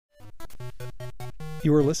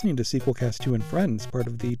You are listening to Sequelcast 2 and Friends, part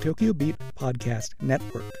of the Tokyo Beat Podcast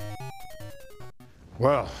Network.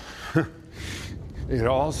 Well, it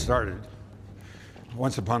all started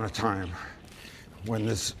once upon a time when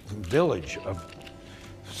this village of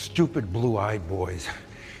stupid blue-eyed boys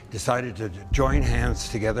decided to join hands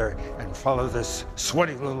together and follow this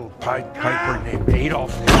sweaty little Pied Piper named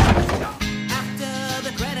Adolf. After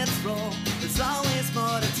the credits roll, there's always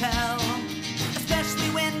more to tell, especially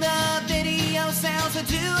when the video sales are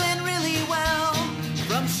doing really well.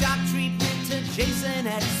 From Shock Treatment to Jason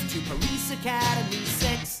X to Police Academy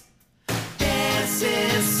 6, this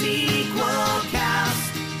is Sequel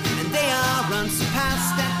Cast, and they are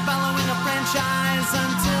unsurpassed at following a franchise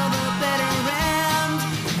until the bitter end.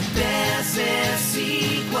 This is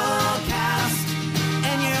Sequel Cast,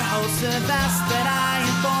 and your hosts have asked that I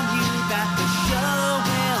inform you that the show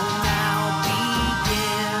will now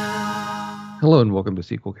begin. Hello and welcome to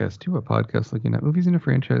Sequelcast 2, a podcast looking at movies in a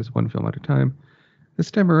franchise, one film at a time. This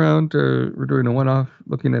time around, we're doing a one-off,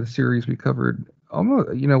 looking at a series we covered almost,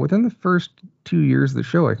 within the first 2 years of the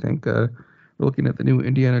show, I think. We're looking at the new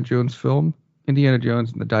Indiana Jones film, Indiana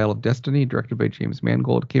Jones and the Dial of Destiny, directed by James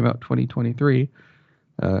Mangold, came out 2023.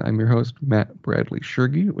 I'm your host, Matt Bradley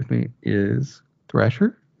Shergi. With me is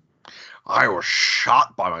Thrasher. I was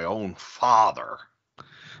shot by my own father.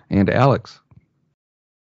 And Alex.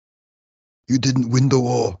 You didn't win the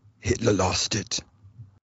war. Hitler lost it.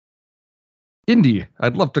 Indy,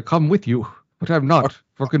 I'd love to come with you, but I'm not,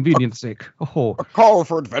 for convenience sake. Oh, A call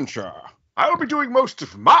for adventure. I'll be doing most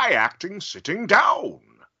of my acting sitting down.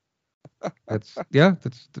 that's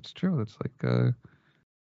true. That's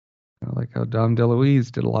like how Dom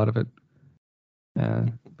DeLuise did a lot of it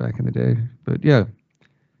back in the day. But yeah,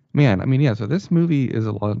 man, so this movie is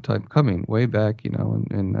a long time coming. Way back, in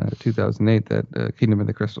 2008, that Kingdom of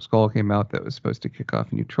the Crystal Skull came out. That was supposed to kick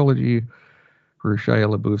off a new trilogy where Shia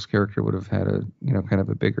LaBeouf's character would have had a, kind of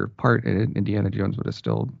a bigger part in it. Indiana Jones would have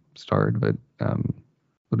still starred, but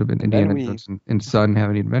would have been Indiana Jones and Son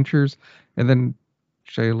Having Adventures. And then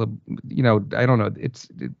Shia I don't know. It's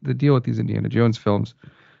the deal with these Indiana Jones films.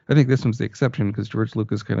 I think this one's the exception because George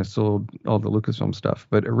Lucas kind of sold all the Lucasfilm stuff.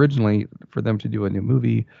 But originally, for them to do a new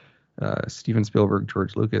movie, Steven Spielberg,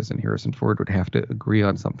 George Lucas, and Harrison Ford would have to agree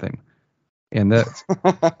on something, and that's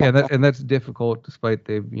that's difficult. Despite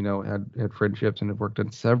they've had friendships and have worked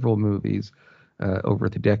on several movies over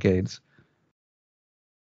the decades.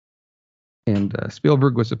 And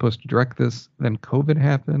Spielberg was supposed to direct this. Then COVID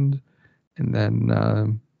happened, and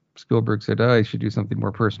then Spielberg said, "I should do something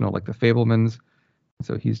more personal, like The Fabelmans."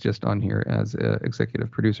 So he's just on here as executive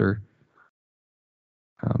producer.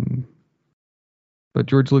 But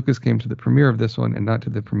George Lucas came to the premiere of this one and not to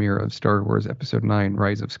the premiere of Star Wars Episode 9,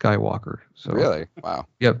 Rise of Skywalker. So Really? Wow.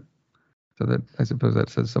 Yep. So that, I suppose that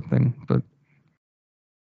says something. But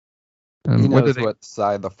he knows what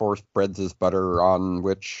side the Force spreads his butter on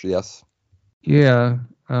which, yes. Yeah.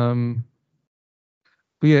 But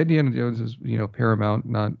yeah, Indiana Jones is, Paramount,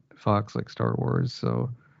 not Fox like Star Wars. So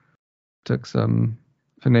took some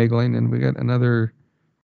finagling, and we got another.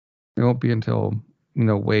 It won't be until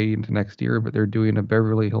way into next year, but they're doing a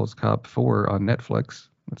Beverly Hills Cop 4 on Netflix.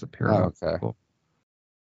 That's a Paramount. Oh, okay. Sequel.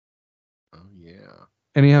 Oh yeah.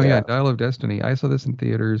 Anyhow, yeah, Dial of Destiny. I saw this in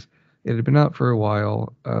theaters. It had been out for a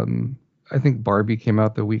while. I think Barbie came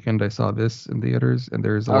out the weekend I saw this in theaters, and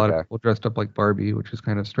there's a lot of people dressed up like Barbie, which is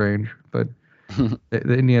kind of strange. But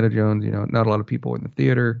the Indiana Jones, not a lot of people in the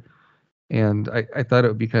theater. And I thought it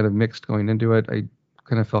would be kind of mixed going into it. I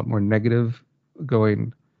kind of felt more negative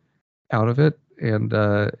going out of it. And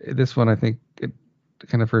this one, I think,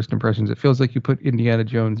 kind of first impressions, it feels like you put Indiana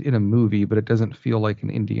Jones in a movie, but it doesn't feel like an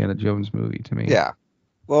Indiana Jones movie to me. Yeah.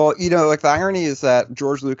 Well, the irony is that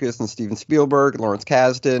George Lucas and Steven Spielberg and Lawrence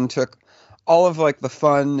Kasdan took all of the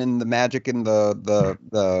fun and the magic and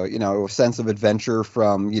the sense of adventure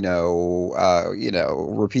from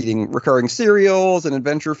recurring serials and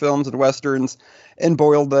adventure films and westerns and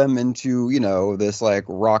boiled them into this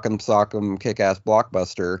rock'em sock'em kick-ass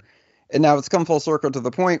blockbuster. And now it's come full circle to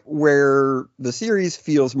the point where the series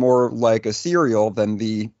feels more like a serial than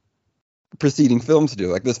the preceding films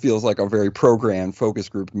do. This feels like a very programmed focus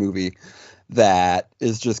group movie that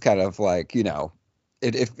is just kind of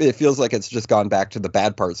it feels like it's just gone back to the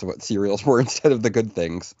bad parts of what serials were instead of the good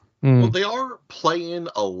things. Well, they are playing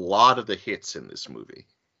a lot of the hits in this movie.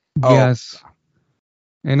 Yes.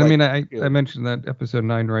 And I mentioned that Episode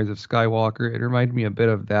 9, Rise of Skywalker. It reminded me a bit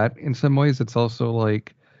of that. In some ways, it's also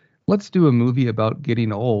like, let's do a movie about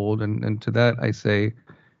getting old. And to that, I say,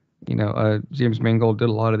 James Mangold did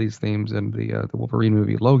a lot of these themes in the Wolverine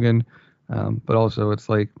movie Logan. But also it's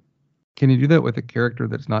like, can you do that with a character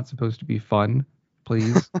that's not supposed to be fun?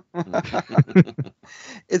 please.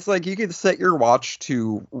 It's like you could set your watch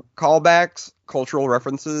to callbacks, cultural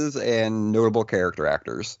references, and notable character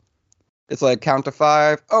actors. It's like count to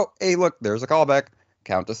 5. Oh, hey, look, there's a callback.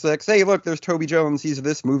 Count to 6. Hey, look, there's Toby Jones. He's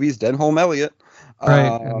this movie's Denholm Elliott.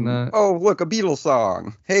 Right. Oh, look, a Beatles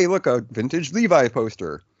song. Hey, look, a vintage Levi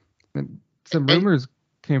poster. And some rumors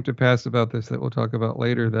came to pass about this that we'll talk about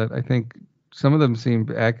later that I think some of them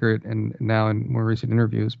seemed accurate and now in more recent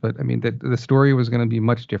interviews. But I mean, the story was going to be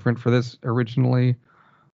much different for this originally.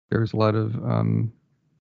 There was a lot of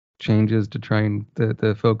changes to try and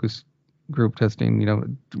the focus group testing,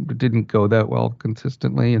 didn't go that well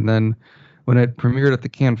consistently. And then when it premiered at the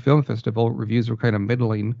Cannes Film Festival, reviews were kind of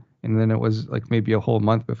middling. And then it was like maybe a whole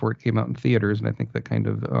month before it came out in theaters. And I think that kind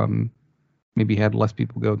of maybe had less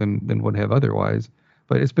people go than would have otherwise.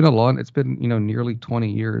 But it's been nearly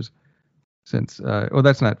 20 years since,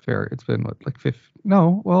 that's not fair. It's been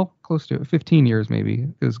close to 15 years maybe,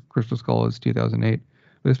 because Crystal Skull is 2008.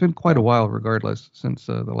 But it's been quite a while regardless since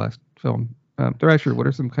the last film. Thrasher, what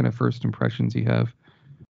are some kind of first impressions you have?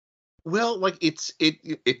 Well, like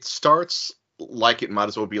it starts like it might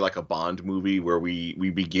as well be like a Bond movie where we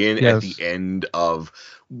begin at the end of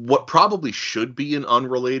what probably should be an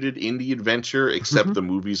unrelated indie adventure, except the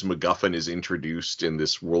movie's MacGuffin is introduced in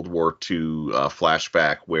this World War II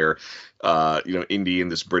flashback where Indy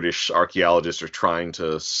and this British archaeologist are trying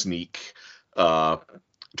to sneak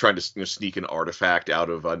sneak an artifact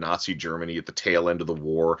out of Nazi Germany at the tail end of the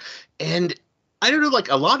war. And I don't know, like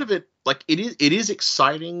a lot of it, like it is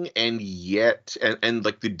exciting, and yet and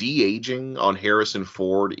like the de-aging on Harrison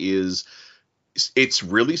Ford it's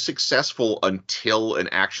really successful until an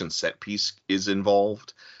action set piece is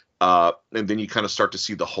involved. And then you kind of start to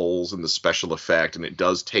see the holes in the special effect, and it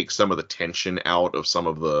does take some of the tension out of some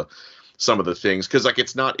of the things, because like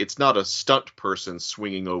it's not a stunt person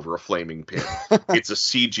swinging over a flaming pit. It's a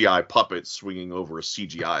CGI puppet swinging over a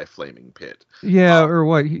CGI flaming pit. Yeah, or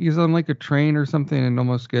what? He's on like a train or something and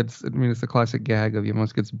almost gets, it's the classic gag of he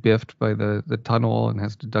almost gets biffed by the tunnel and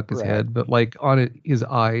has to duck his head. But like on it, his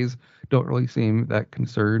eyes don't really seem that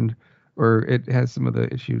concerned. Or it has some of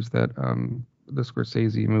the issues that the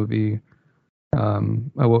Scorsese movie,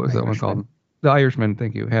 what was that one called? The Irishman,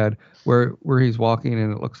 thank you, had where he's walking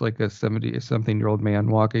and it looks like a 70-something-year-old man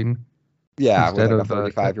walking. Yeah, instead with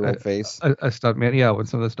like a 35-year-old face. A stunt man, yeah, with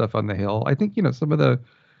some of the stuff on the hill. I think, some of the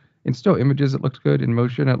in still images it looked good. In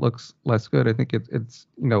motion it looks less good. I think it's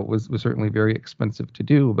was certainly very expensive to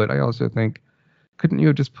do, but I also think couldn't you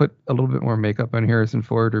have just put a little bit more makeup on Harrison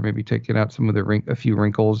Ford, or maybe taken out some of a few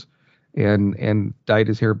wrinkles and dyed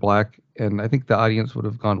his hair black, and I think the audience would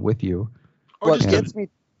have gone with you. What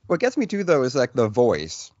gets me too, though, is like the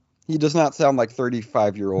voice. He does not sound like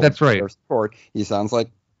 35-year-old. That's right. Harrison Ford. He sounds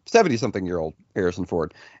like 70-something-year-old Harrison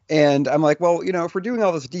Ford. And I'm like, well, if we're doing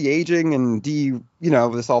all this de-aging and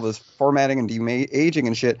all this formatting and de-aging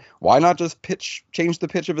and shit, why not just change the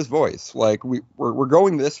pitch of his voice? Like we're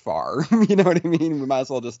going this far. You know what I mean? We might as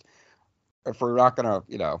well just, if we're not gonna,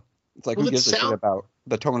 it's like, who gives a shit about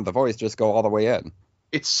the tone of the voice? Just go all the way in.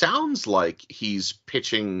 It sounds like he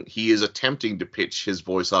is attempting to pitch his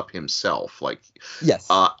voice up himself. Like, yes.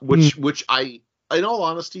 Which in all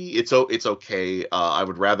honesty, it's okay. I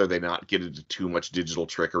would rather they not get into too much digital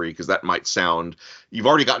trickery, because that might sound, you've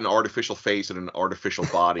already got an artificial face and an artificial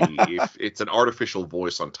body. If it's an artificial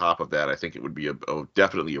voice on top of that, I think it would be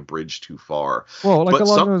definitely a bridge too far. Well, like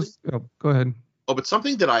go ahead. Oh, but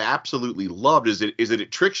something that I absolutely loved is that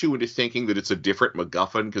it tricks you into thinking that it's a different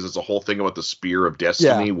MacGuffin, because it's a whole thing about the Spear of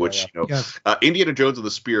Destiny, Indiana Jones and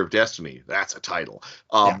the Spear of Destiny. That's a title.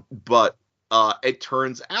 But it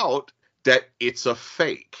turns out that it's a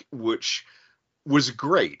fake, which was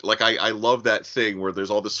great. Like I love that thing where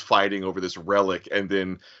there's all this fighting over this relic, and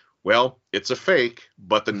then, well, it's a fake,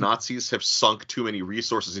 but the Nazis have sunk too many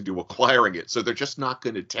resources into acquiring it, so they're just not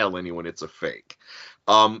going to tell anyone it's a fake.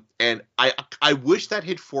 And I wish that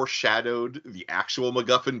had foreshadowed the actual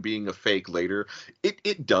MacGuffin being a fake later.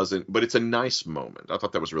 It doesn't, but it's a nice moment. I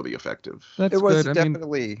thought that was really effective. It was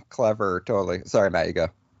definitely clever. Totally. Sorry, Matt, you go.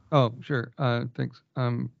 Oh, sure. Thanks.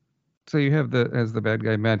 So you have as the bad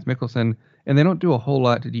guy, Mads Mikkelsen, and they don't do a whole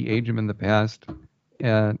lot to de-age him in the past.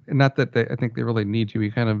 And not that I think they really need to.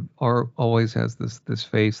 He kind of always has this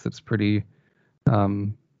face that's pretty,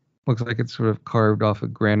 looks like it's sort of carved off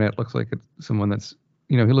of granite. Looks like it's someone that's,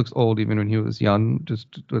 he looks old even when he was young, just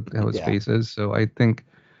with how his face is. So I think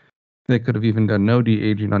they could have even done no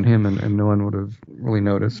de-aging on him, and no one would have really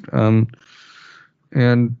noticed.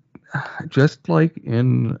 And just like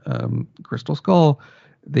in Crystal Skull,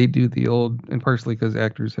 they do the old, and partially because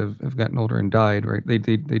actors have gotten older and died, right? They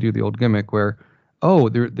do the old gimmick where oh,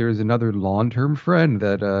 there's another long-term friend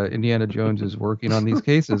that Indiana Jones is working on these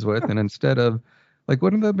cases with, and instead of, like,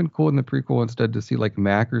 wouldn't that have been cool in the prequel instead to see like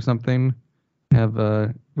Mac or something have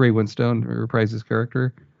Ray Winstone reprise his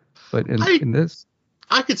character? But in this,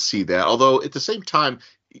 I could see that. Although at the same time,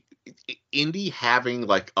 Indy having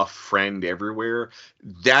like a friend everywhere,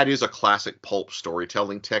 that is a classic pulp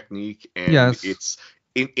storytelling technique, and yes. It's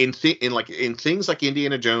in things like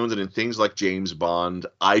Indiana Jones and in things like James Bond,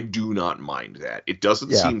 I do not mind that. It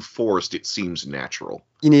doesn't seem forced; it seems natural.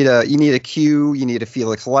 You need a Q, you need a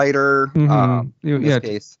Felix Leiter. Mm-hmm. In this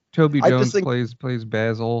case, Toby Jones plays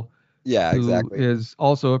Basil. Yeah, exactly. Who is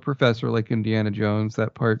also a professor like Indiana Jones.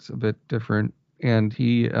 That part's a bit different, and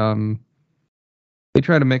he they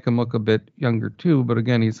try to make him look a bit younger too. But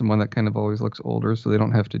again, he's someone that kind of always looks older, so they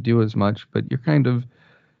don't have to do as much. But you're kind of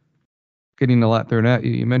getting a lot thrown at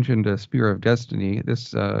you. You mentioned Spear of Destiny.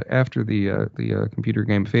 This after the computer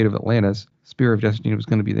game Fate of Atlantis, Spear of Destiny was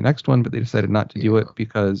going to be the next one, but they decided not to do it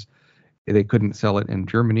because they couldn't sell it in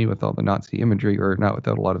Germany with all the Nazi imagery, or not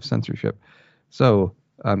without a lot of censorship. So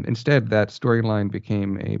instead, that storyline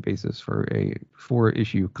became a basis for a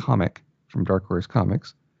 4-issue comic from Dark Horse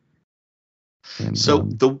Comics. And, so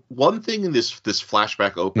the one thing in this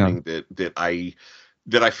flashback opening that I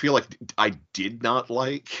feel like I did not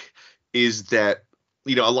like is that,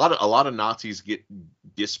 you know, a lot of Nazis get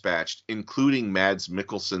dispatched, including Mads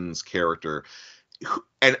Mikkelsen's character,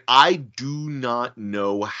 and I do not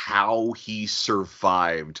know how he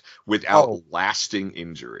survived without lasting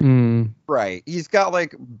injury. Right. He's got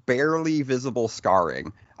like barely visible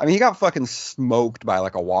scarring. I mean, he got fucking smoked by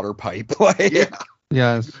like a water pipe. Like, yeah.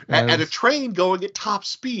 Yes. At a train going at top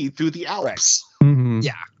speed through the Alps. Right. Mm-hmm.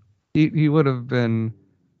 Yeah. He would have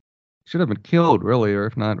should have been killed, really, or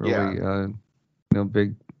if not really,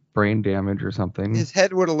 big brain damage or something. His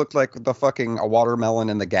head would have looked like a watermelon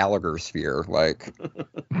in the Gallagher sphere, like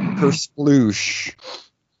kersploosh.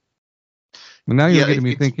 Well, now you're getting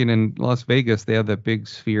me thinking, in Las Vegas, they have that big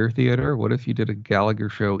Sphere Theater. What if you did a Gallagher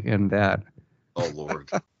show in that? Oh, Lord.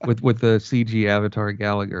 with the CG avatar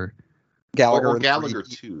Gallagher. Gallagher or Gallagher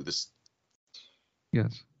too.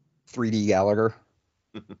 Yes. 3D Gallagher.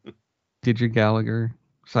 Digi Gallagher.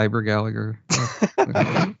 Cyber Gallagher.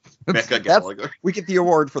 Mecha Gallagher. We get the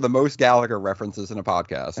award for the most Gallagher references in a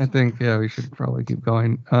podcast. I think, we should probably keep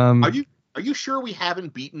going. Are you sure we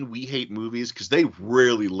haven't beaten We Hate Movies? Because they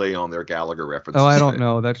really lay on their Gallagher references. Oh, I don't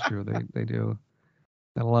know. That's true. They do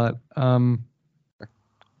a lot.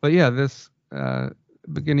 But yeah, this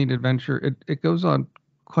beginning adventure, it goes on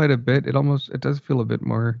quite a bit. It does feel a bit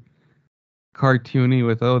more cartoony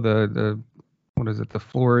with the what is it? The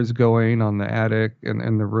floor is going on the attic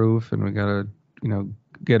and the roof, and we gotta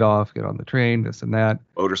get on the train, this and that.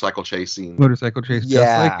 Motorcycle chase. Yeah. Just like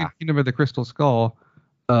in Kingdom of the Crystal Skull,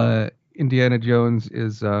 Indiana Jones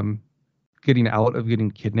is getting out of getting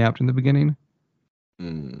kidnapped in the beginning.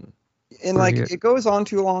 And it goes on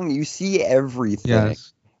too long. You see everything.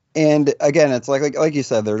 Yes. And again, it's like you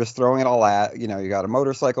said, they're just throwing it all at, you got a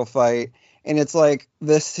motorcycle fight, and it's like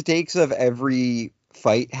the stakes of every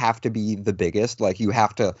fight have to be the biggest. Like, you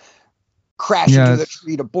have to crash into the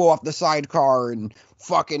tree to blow off the sidecar and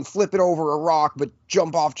fucking flip it over a rock, but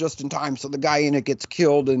jump off just in time so the guy in it gets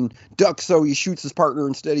killed, and duck so he shoots his partner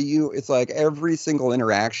instead of you. It's like every single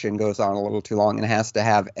interaction goes on a little too long and has to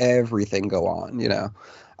have everything go on,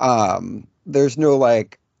 There's no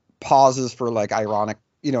like pauses for like ironic,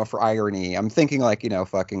 for irony. I'm thinking like,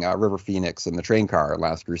 fucking River Phoenix in the train car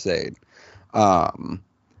Last Crusade. And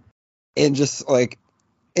just like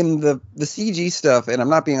in the CG stuff, and I'm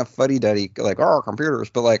not being a fuddy-duddy like, computers,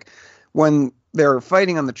 but like when they're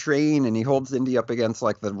fighting on the train and he holds Indy up against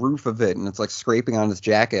like the roof of it and it's like scraping on his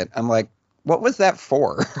jacket, I'm like, what was that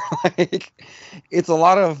for? Like, it's a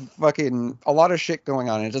lot of shit going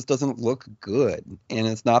on, and it just doesn't look good, and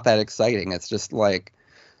it's not that exciting. It's just like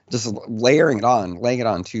laying it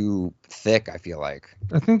on too thick, I feel like.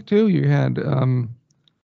 I think too you had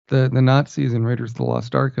the Nazis in Raiders of the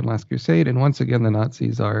Lost Ark and Last Crusade, and once again the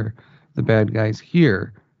Nazis are the bad guys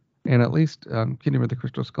here. And at least Kingdom of the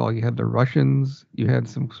Crystal Skull, you had the Russians, you had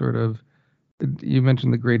some sort of, you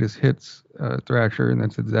mentioned the greatest hits Thrasher, and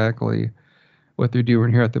that's exactly what they're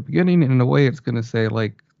doing here at the beginning. And in a way, it's going to say,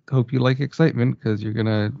 like, hope you like excitement, because you're going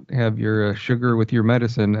to have your sugar with your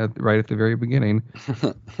medicine right at the very beginning.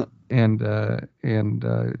 and to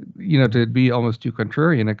be almost too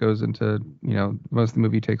contrarian, it goes into, most of the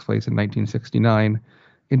movie takes place in 1969.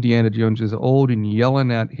 Indiana Jones is old and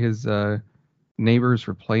yelling at his neighbors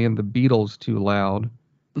for playing the Beatles too loud,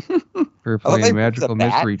 for playing Magical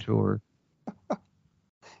Mystery Tour.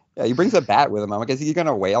 Yeah, he brings a bat with him. I'm like, is he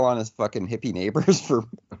gonna wail on his fucking hippie neighbors for?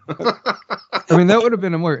 I mean, that would have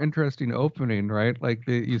been a more interesting opening, right? Like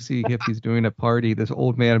you see hippies doing a party. This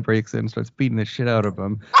old man breaks in, starts beating the shit out of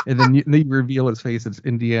him, and then you reveal his face. It's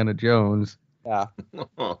Indiana Jones. Yeah.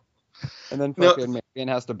 And then fucking Marion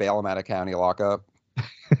has to bail him out of county lockup.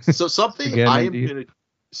 So something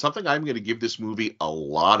I'm gonna give this movie a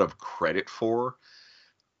lot of credit for.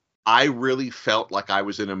 I really felt like I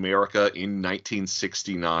was in America in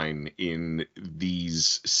 1969 in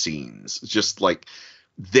these scenes. Just like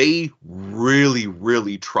they really,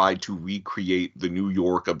 really tried to recreate the New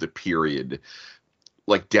York of the period,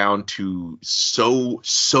 like down to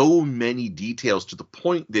so many details, to the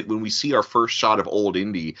point that when we see our first shot of old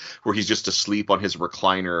Indy, where he's just asleep on his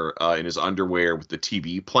recliner in his underwear with the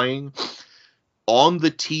TV playing, on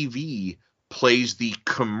the TV plays the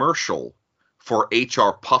commercial for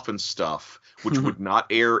HR Pufnstuf, which would not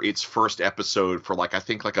air its first episode for I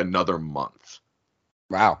think another month.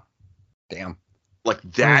 Wow. Damn. Like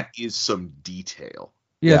that is some detail.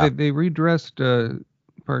 Yeah. They redressed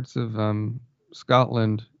parts of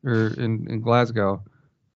Scotland or in Glasgow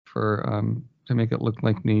for to make it look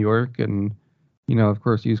like New York, and of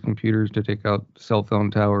course use computers to take out cell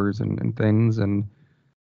phone towers and things. And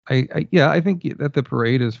I think that the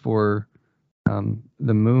parade is for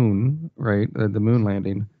the moon, right? The moon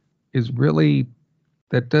landing is really,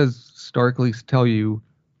 that does starkly tell you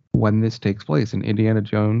when this takes place. And Indiana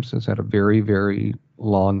Jones has had a very, very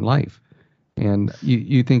long life. And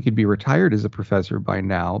you think he'd be retired as a professor by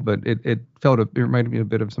now, but it reminded me a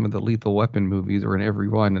bit of some of the Lethal Weapon movies, or in every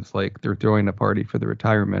one, it's like they're throwing a party for the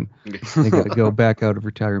retirement. They got to go back out of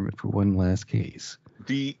retirement for one last case.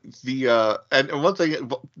 And one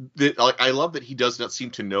thing that I love that he does not seem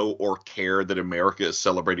to know or care that America is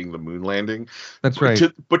celebrating the moon landing. That's right.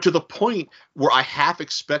 But to the point where I half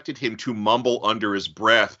expected him to mumble under his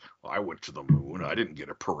breath, "I went to the moon. I didn't get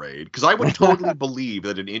a parade." Because I would totally believe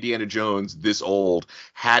that an Indiana Jones this old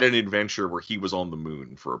had an adventure where he was on the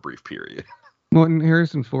moon for a brief period. Well, and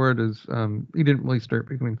Harrison Ford is he didn't really start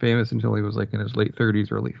becoming famous until he was in his late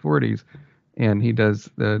 30s, early 40s. And he does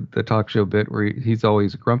the talk show bit where he's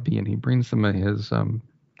always grumpy, and he brings some of his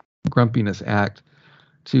grumpiness act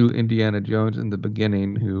to Indiana Jones in the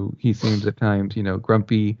beginning, who he seems at times,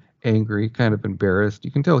 grumpy, angry, kind of embarrassed.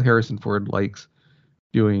 You can tell Harrison Ford likes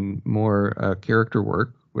doing more character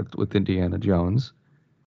work with Indiana Jones.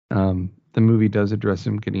 The movie does address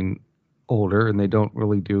him getting older, and they don't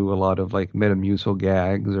really do a lot of Metamucil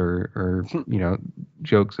gags or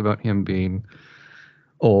jokes about him being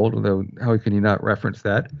old, although how can you not reference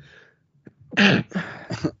that?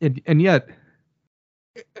 and yet,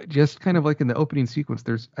 just kind of like in the opening sequence,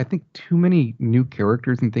 there's, I think, too many new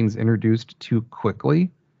characters and things introduced too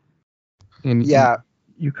quickly. And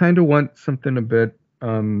you kind of want something a bit,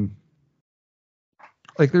 there's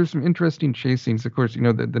some interesting chase scenes. Of course,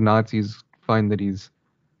 the Nazis find that he's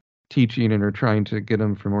teaching and are trying to get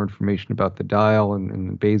him for more information about the dial,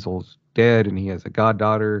 and Basil's dead, and he has a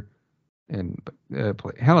goddaughter, and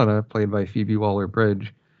Helena, played by Phoebe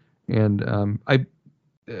Waller-Bridge. And I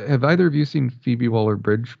have either of you seen Phoebe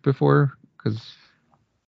Waller-Bridge before? Because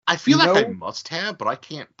I feel like I must have, but I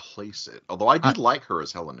can't place it. Although I did like her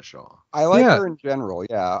as Helena Shaw. I like her in general.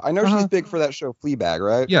 Yeah, I know she's big for that show Fleabag,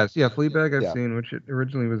 right? Yes, Fleabag I've seen, which it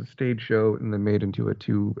originally was a stage show and then made into a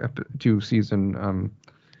two season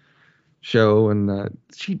show. And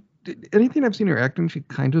anything I've seen her acting, she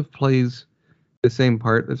kind of plays the same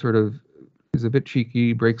part that sort of is a bit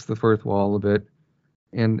cheeky, breaks the fourth wall a bit.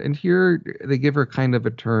 And here they give her kind of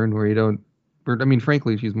a turn where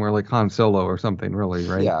frankly, she's more like Han Solo or something, really,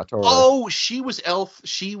 right? Yeah, totally. Oh, she was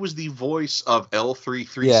the voice of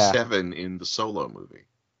L337 in the Solo movie.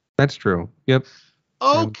 That's true. Yep.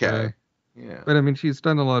 Okay. Yeah. But she's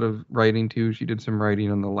done a lot of writing too. She did some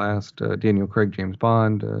writing on the last Daniel Craig James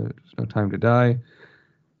Bond, There's No Time to Die,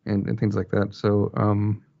 and things like that. So,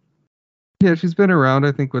 she's been around.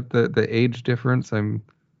 I think with the age difference, I'm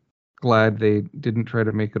glad they didn't try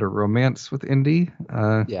to make it a romance with Indy.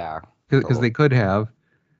 Because they could have.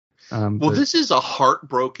 This is a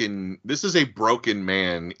broken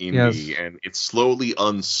man, Indy, and it slowly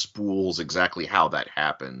unspools exactly how that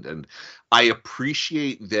happened. And I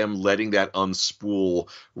appreciate them letting that unspool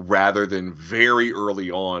rather than very early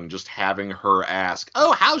on just having her ask,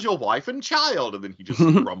 "Oh, how's your wife and child?" And then he just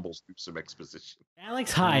rumbles through some exposition.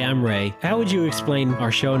 Alex, hi, I'm Ray. How would you explain our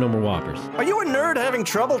show No More Whoppers? Are you a nerd having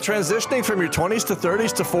trouble transitioning from your 20s to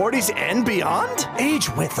 30s to 40s and beyond? Age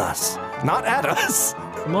with us. not at us.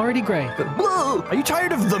 I'm already gray. Are you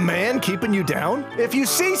tired of the man keeping you down? If you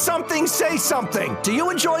see something, say something. Do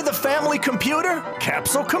you enjoy the family computer?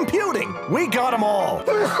 Capsule computing. We got them all.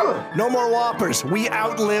 No more Whoppers. We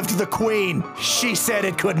outlived the Queen. She said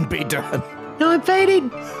it couldn't be done. No, I'm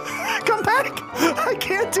fading. Come back. I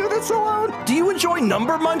can't do this alone. Do you enjoy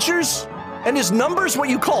number munchers? And is numbers what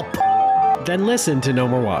you call Then listen to No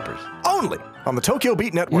More Whoppers. Only on the Tokyo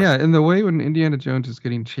Beat Network. Yeah, and the way when Indiana Jones is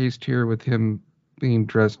getting chased here with him being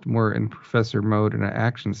dressed more in professor mode in an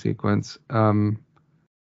action sequence,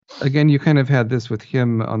 again, you kind of had this with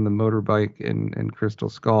him on the motorbike in Crystal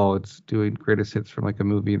Skull. It's doing greatest hits from like a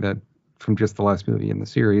movie from just the last movie in the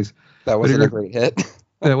series. That wasn't a great hit.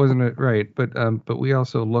 That wasn't it, right? But we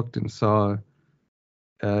also looked and saw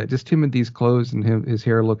just him in these clothes and his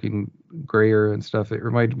hair looking grayer and stuff. It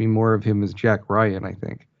reminded me more of him as Jack Ryan, I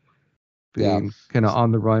think, being kind of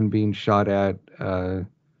on the run, being shot at.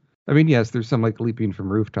 I mean, yes, there's some like leaping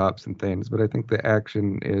from rooftops and things, but I think the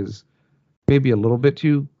action is maybe a little bit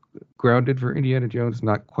too grounded for Indiana Jones,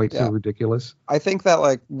 not quite so ridiculous. I think that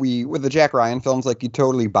like with the Jack Ryan films, like you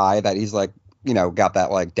totally buy that he's like, you know, got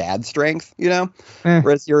that like dad strength, you know,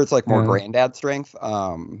 whereas here it's like more granddad strength.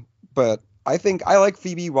 But I think I like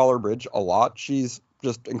Phoebe Waller-Bridge a lot. She's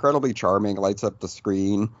just incredibly charming, lights up the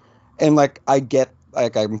screen, and like I'm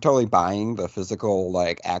totally buying the physical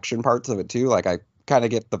like action parts of it too. Like I kind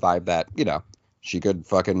of get the vibe that, you know, she could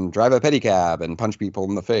fucking drive a pedicab and punch people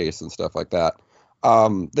in the face and stuff like that.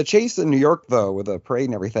 The chase in New York, though, with the parade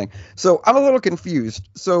and everything. So I'm a little confused.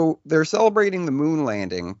 So they're celebrating the moon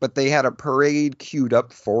landing, but they had a parade queued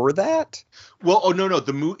up for that? Well, no.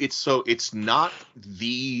 The moon. It's not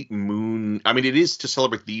the moon. I mean, it is to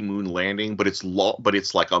celebrate the moon landing, but it's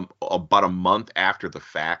like about a month after the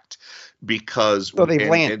fact, because so they've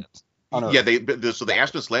landed. So the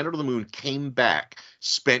astronauts landed on the moon, came back,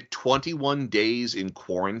 spent 21 days in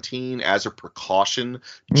quarantine as a precaution,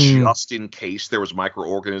 just in case there was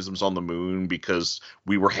microorganisms on the moon, because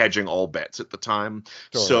we were hedging all bets at the time.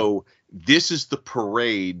 Sure. So this is the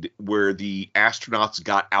parade where the astronauts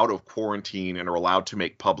got out of quarantine and are allowed to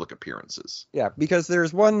make public appearances. Yeah, because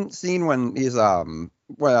there's one scene when he's during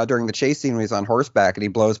the chase scene when he's on horseback and he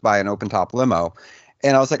blows by an open top limo,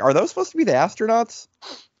 and I was like, are those supposed to be the astronauts?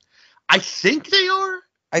 I think they are.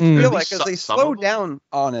 I feel like because they slow down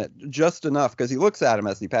on it just enough, because he looks at him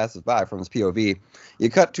as he passes by from his POV. You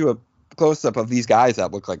cut to a close up of these guys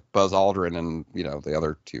that look like Buzz Aldrin and, you know, the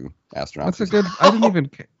other two astronauts. That's a good. I didn't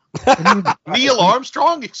even Neil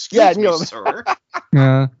Armstrong. Excuse me, sir.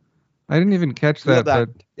 Yeah, I didn't even catch that. But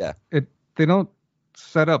they don't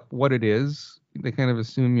set up what it is. They kind of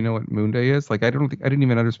assume you know what Moon Day is. Like I didn't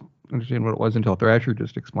even understand what it was until Thrasher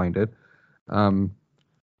just explained it.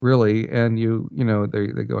 Really, and you know they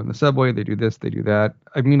go in the subway, they do this, they do that.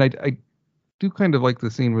 I mean, I do kind of like the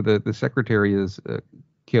scene where the secretary is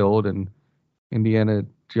killed and Indiana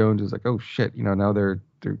Jones is like, oh shit, you know, now they're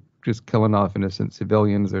just killing off innocent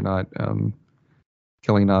civilians. They're not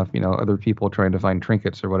killing off, you know, other people trying to find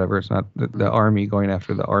trinkets or whatever. It's not the army going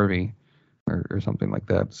after the army or something like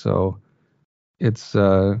that. So it's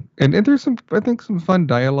and there's some fun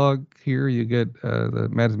dialogue here. You get the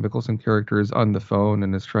Mads Mikkelsen character is on the phone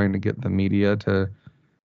and is trying to get the media to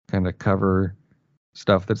kind of cover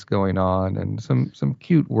stuff that's going on, and some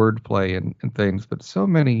cute wordplay and things, but so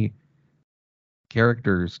many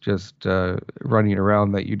characters just running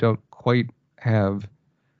around that you don't quite have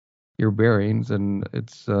your bearings, and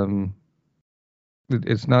it's not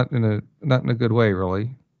in a good way,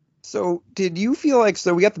 really. So did you feel like,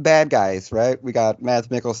 so we got the bad guys, right? We got Mads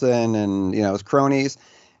Mikkelsen and, you know, his cronies.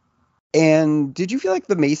 And did you feel like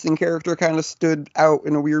the Mason character kind of stood out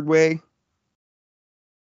in a weird way?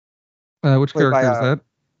 Which character is that?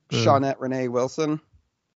 Shawnette Renee Wilson.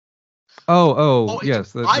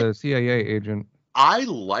 Yes, the CIA agent. I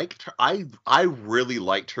liked her. I really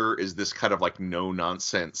liked her as this kind of like no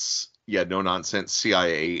nonsense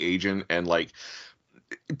CIA agent, and like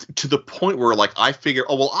to the point where like I figure,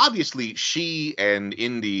 oh well, obviously she and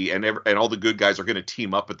Indy and all the good guys are going to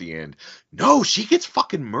team up at the end. No, she gets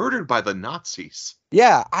fucking murdered by the Nazis.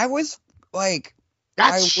 Yeah, I was like,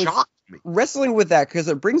 shocked me. Wrestling with that because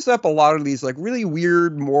it brings up a lot of these like really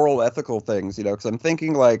weird moral ethical things, you know, because I'm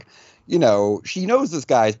thinking like, you know, she knows this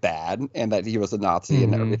guy's bad and that he was a Nazi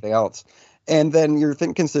and everything else. And then you're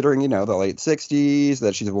considering, you know, the late 60s,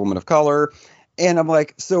 that she's a woman of color. And I'm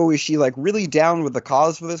like, so is she like really down with the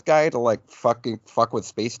cause for this guy to like fuck with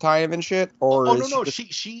space time and shit? Or no,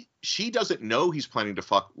 she doesn't know he's planning to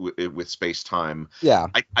fuck with space time. Yeah,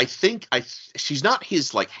 I think she's not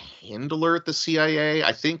his like handler at the CIA.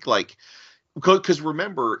 I think like because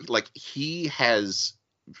remember, like he has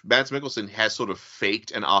Mads Mikkelsen has sort of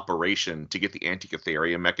faked an operation to get the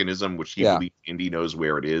Antikythera mechanism, which he believes Indy knows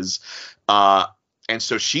where it is. And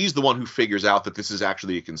so she's the one who figures out that this is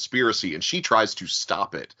actually a conspiracy, and she tries to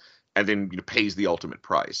stop it, and then pays the ultimate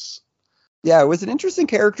price. Yeah, it was an interesting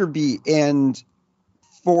character beat, and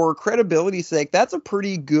for credibility's sake, that's a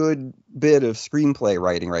pretty good bit of screenplay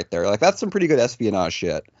writing right there. Like, that's some pretty good espionage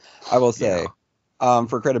shit, I will say.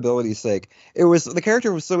 For credibility's sake, the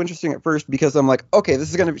character was so interesting at first because I'm like, okay,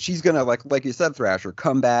 she's gonna like you said, Thrasher,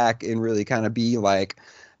 come back and really kind of be like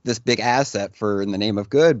this big asset for in the name of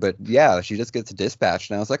good. But yeah, she just gets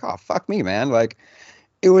dispatched, and I was like, oh, fuck me, man. Like,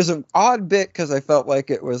 it was an odd bit because I felt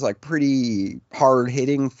like it was like pretty hard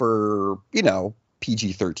hitting for,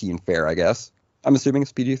 PG-13 fare, I guess. I'm assuming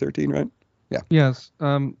it's PG-13, right? Yeah. Yes.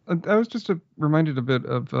 I was just reminded a bit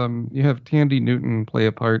of you have Tandy Newton play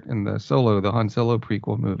a part in the Han Solo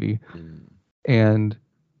prequel movie, and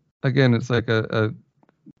again, it's like a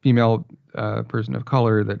female person of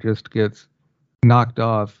color that just gets knocked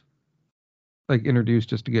off, like introduced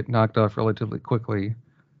just to get knocked off relatively quickly,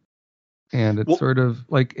 and it's sort of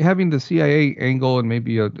like having the CIA angle and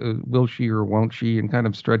maybe a will she or won't she, and kind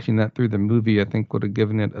of stretching that through the movie, I think would have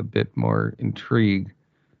given it a bit more intrigue.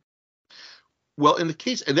 Well, in the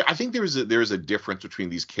case, and I think there is a difference between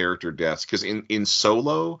these character deaths, because in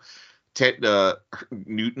Solo,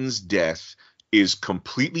 Newton's death is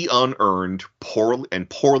completely unearned,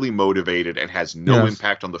 poorly motivated, and has no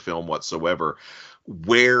impact on the film whatsoever.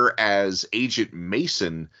 Whereas Agent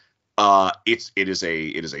Mason, it is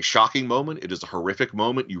a shocking moment. It is a horrific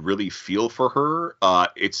moment. You really feel for her.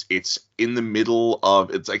 It's in the middle of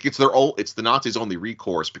it's the Nazis' only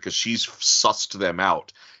recourse because she's sussed them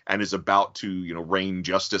out and is about to, rain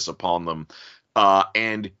justice upon them.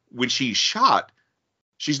 And when she's shot,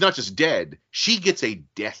 she's not just dead. She gets a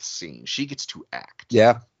death scene. She gets to act.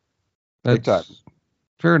 Yeah. That's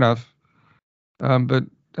fair enough. But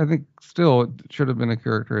I think still it should have been a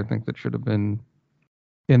character, I think, that should have been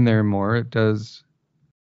in there more.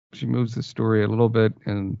 She moves the story a little bit,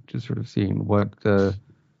 and just sort of seeing what the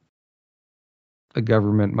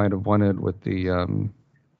government might have wanted with the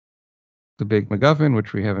big MacGuffin,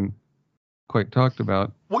 which we haven't quite talked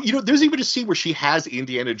about. Well, there's even a scene where she has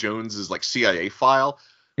Indiana Jones's CIA file.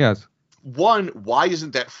 Yes. One, why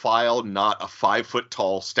isn't that file not a 5-foot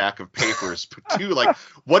tall stack of papers? But two,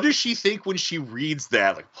 what does she think when she reads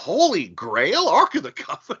that? Like, Holy Grail, Ark of the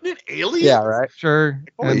Covenant, Alien? Yeah, right. Sure.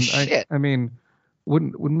 Holy shit. I mean,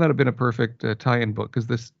 wouldn't that have been a perfect tie-in book? Because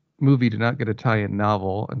this movie did not get a tie-in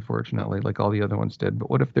novel, unfortunately, like all the other ones did. But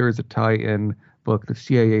what if there is a tie-in book, The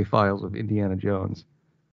CIA Files of Indiana Jones?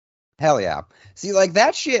 Hell yeah. See,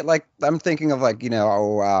 that shit, I'm thinking of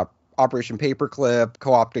Operation Paperclip,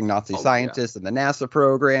 co-opting Nazi scientists in the NASA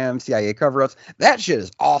program, CIA cover-ups. That shit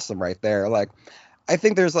is awesome right there. I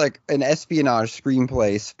think there's an espionage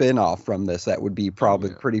screenplay spin-off from this that would be probably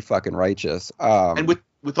pretty fucking righteous. And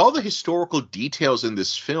with all the historical details in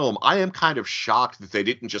this film, I am kind of shocked that they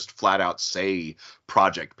didn't just flat out say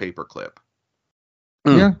Project Paperclip.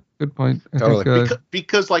 Yeah, good point. Totally.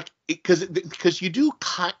 Because you do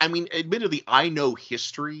admittedly, I know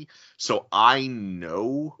history, so I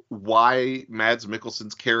know why Mads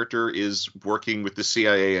Mikkelsen's character is working with the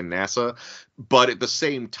CIA and NASA. But at the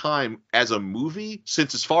same time, as a movie,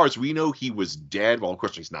 since as far as we know, he was dead. Well, of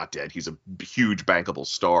course, he's not dead. He's a huge bankable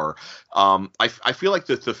star. I feel like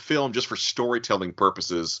the film, just for storytelling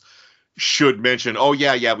purposes, should mention,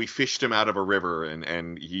 we fished him out of a river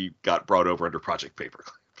and he got brought over under Project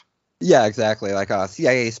Paperclip. Yeah, exactly.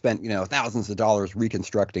 CIA spent, thousands of dollars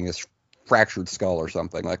reconstructing his fractured skull or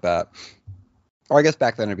something like that. Or I guess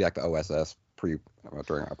back then it'd be like the OSS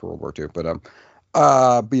after World War II. But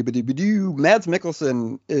Mads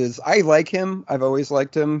Mikkelsen I like him. I've always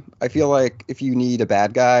liked him. I feel like if you need a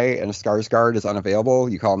bad guy and a Skarsgård is unavailable,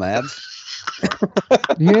 you call Mads.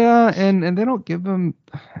 Yeah, and they don't give him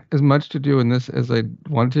as much to do in this as I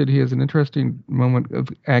wanted. He has an interesting moment of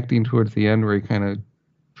acting towards the end where he kind of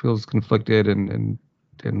feels conflicted and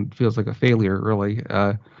feels like a failure, really,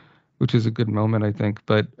 which is a good moment, I think.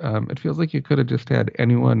 But it feels like you could have just had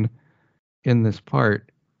anyone in this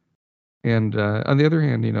part. And on the other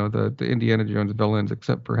hand, the Indiana Jones villains,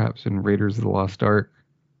 except perhaps in Raiders of the Lost Ark,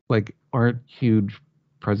 aren't huge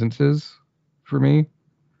presences for me.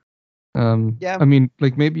 Yeah. I mean,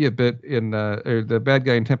 maybe a bit in the bad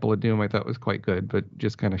guy in Temple of Doom I thought was quite good, but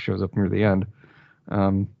just kind of shows up near the end.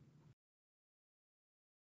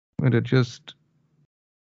 And it just,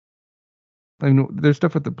 there's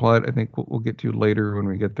stuff with the plot I think we'll get to later when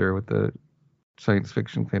we get there with the science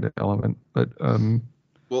fiction kind of element. But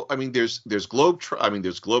Well, I mean, there's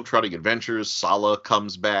Globetrotting Adventures. Sallah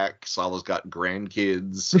comes back. Salah's got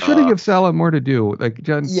grandkids. They should have give Sallah more to do. Like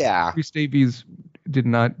John Rhys Davies did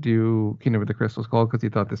not do Kingdom of the Crystal Skull because he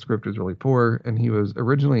thought the script was really poor, and he was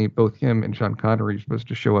originally, both him and Sean Connery supposed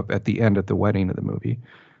to show up at the end at the wedding of the movie.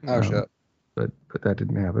 Oh shit! But that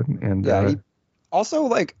didn't happen. And he, also,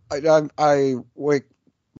 like I like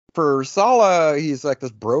for Sallah, he's like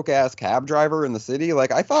this broke ass cab driver in the city.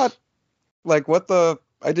 Like I thought, like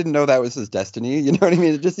I didn't know that was his destiny. You know what I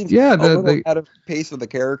mean? It just seems a little out of pace with the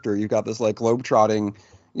character. You've got this like globetrotting,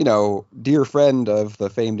 dear friend of the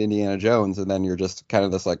famed Indiana Jones, and then you're just kind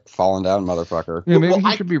of this like fallen down motherfucker. Yeah, maybe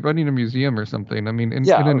he should be running a museum or something. I mean, in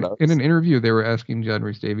an interview, they were asking John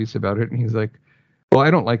Rhys Davies about it, and he's like, "Well,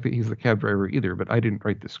 I don't like that he's the cab driver either, but I didn't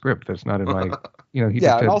write the script. That's not in my, he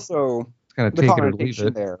just and also kind of the take it or leave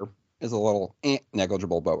it. There is a little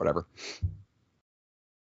negligible, but whatever."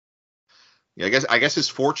 Yeah, I guess his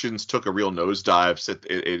fortunes took a real nosedive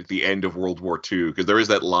at the end of World War II, because there is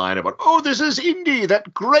that line about, "Oh, this is Indy,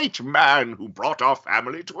 that great man who brought our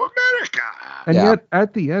family to America." And yet,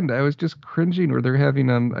 at the end, I was just cringing where they're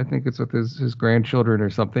having, I think it's with his grandchildren or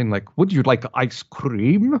something, like, "Would you like ice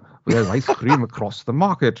cream? There's ice cream across the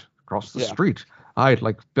market, across the street. I'd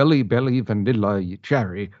like belly vanilla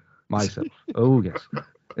cherry myself." Oh, yes.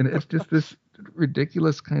 And it's just this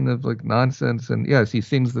ridiculous kind of like nonsense. And yes, he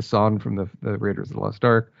sings the song from the Raiders of the Lost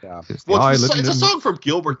Ark. Yeah. It's a song from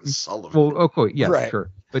Gilbert and Sullivan. Well, okay, yeah, right. Sure.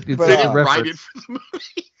 But it's they didn't write it for the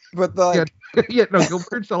movie. But no,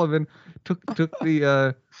 Gilbert Sullivan took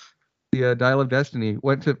the Dial of Destiny,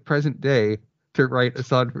 went to present day to write a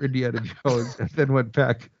song for Indiana Jones, and then went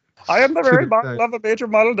back. I am the very model of a major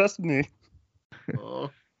model destiny. Oh,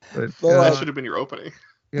 that should have been your opening.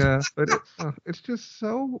 Yeah, but it's just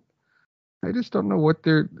so. I just don't know what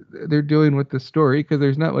they're doing with the story, because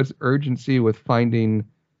there's not much urgency with finding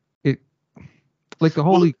it. Like the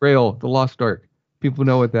Holy Grail, the Lost Ark, people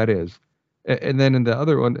know what that is, and then in the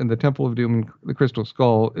other one, in the Temple of Doom, the Crystal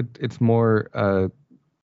Skull, it's more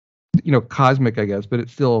cosmic, I guess, but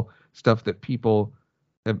it's still stuff that people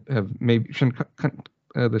have maybe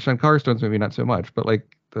the Shankar stones maybe not so much, but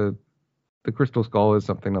like the Crystal Skull is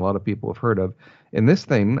something a lot of people have heard of. In this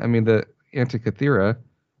thing, I mean, the Antikythera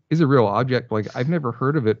is a real object. Like, I've never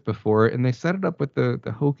heard of it before, and they set it up with the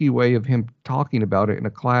hokey way of him talking about it in a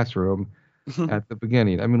classroom at the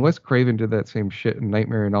beginning. I mean, Wes Craven did that same shit in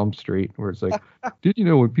Nightmare on Elm Street, where it's like, "Did you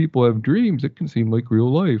know when people have dreams, it can seem like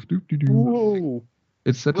real life?" Whoa.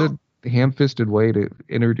 It's such a ham-fisted way to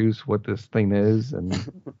introduce what this thing is. And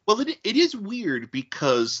well, it is weird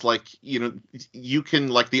because, like, you can,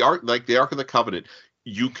 like the Ark of the Covenant,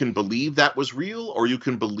 you can believe that was real, or you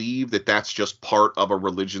can believe that that's just part of a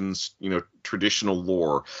religion's, traditional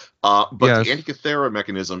lore. But the Antikythera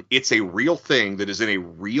mechanism, it's a real thing that is in a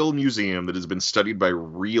real museum that has been studied by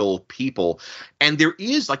real people. And there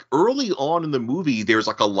is, like, early on in the movie, there's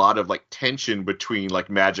like a lot of like tension between like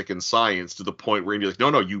magic and science, to the point where you're like,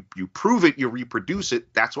 no, you prove it, you reproduce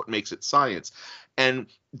it. That's what makes it science. And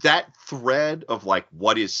that thread of like,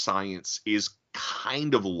 what is science, is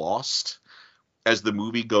kind of lost as the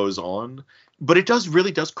movie goes on, but it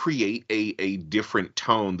really does create a different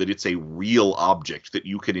tone, that it's a real object that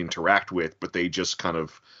you can interact with, but they just kind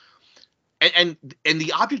of, and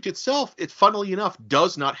the object itself, it funnily enough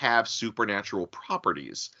does not have supernatural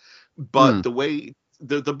properties, but the way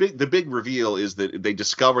the big reveal is that they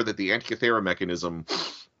discover that the Antikythera mechanism,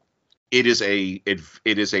 it is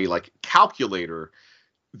a like calculator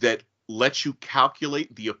that lets you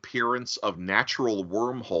calculate the appearance of natural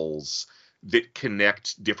wormholes that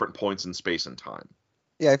connect different points in space and time.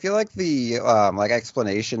 Yeah, I feel like the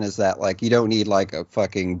explanation is that like you don't need like a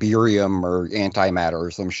fucking barium or antimatter or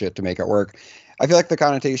some shit to make it work. I feel like the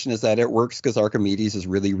connotation is that it works because Archimedes is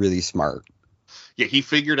really, really smart. Yeah, he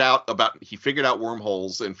figured out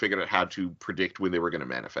wormholes and figured out how to predict when they were going to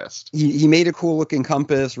manifest. He made a cool looking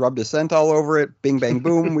compass, rubbed a scent all over it, bing bang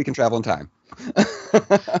boom, we can travel in time.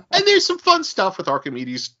 And there's some fun stuff with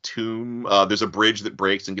Archimedes' tomb. There's a bridge that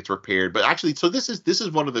breaks and gets repaired. But actually, so this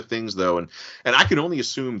is one of the things, though, and I can only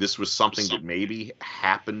assume this was something that maybe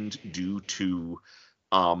happened due to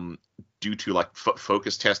like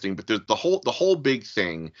focus testing. But the whole big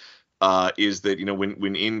thing is that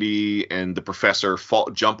when Indy and the professor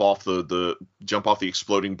jump off the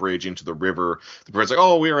exploding bridge into the river, the professor's like,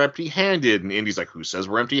 "Oh, we are empty-handed," and Indy's like, "Who says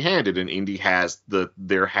we're empty-handed?" And Indy has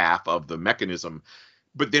their half of the mechanism.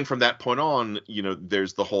 But then from that point on,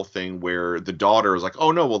 there's the whole thing where the daughter is like,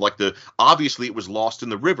 "Oh no, well, obviously it was lost in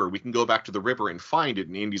the river. We can go back to the river and find it."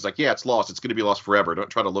 And Indy's like, "Yeah, it's lost. It's going to be lost forever. Don't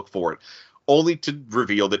try to look for it." only to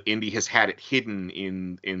reveal that Indy has had it hidden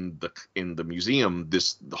in the museum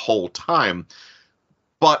the whole time.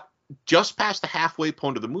 But just past the halfway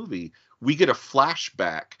point of the movie, we get a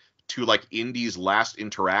flashback to like Indy's last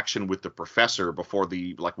interaction with the professor before when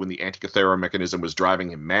the Antikythera mechanism was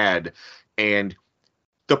driving him mad, and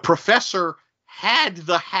the professor had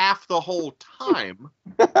the half the whole time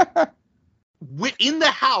in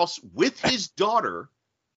the house with his daughter,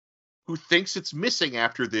 who thinks it's missing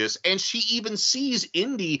after this, and she even sees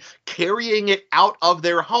Indy carrying it out of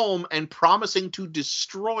their home and promising to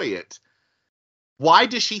destroy it. Why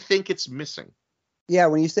does she think it's missing? Yeah,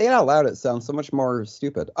 when you say it out loud, it sounds so much more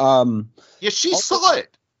stupid. Yeah, she saw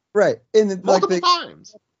it. Right. And multiple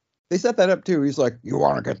times. They set that up too. He's like, you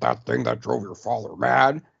want to get that thing that drove your father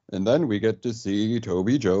mad? And then we get to see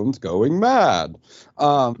Toby Jones going mad.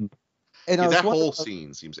 And that whole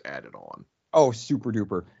scene seems added on. Oh, super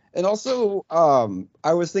duper. And also,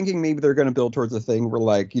 I was thinking maybe they're going to build towards a thing where,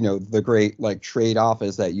 like, you know, the great, like, trade-off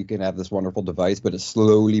is that you can have this wonderful device, but it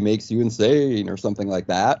slowly makes you insane or something like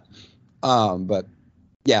that. But,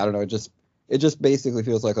 yeah, I don't know. It just basically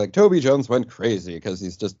feels like Toby Jones went crazy because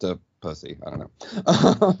he's just a pussy. I don't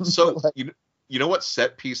know. So, you know what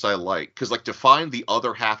set piece I like? Because, like, to find the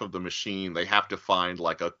other half of the machine, they have to find,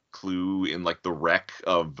 like, a clue in, like, the wreck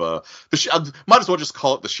of the might as well just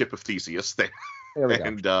call it the ship of Theseus thing.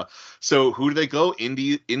 And so who do they go?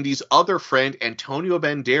 Indy's other friend, Antonio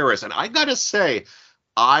Banderas. And I gotta say,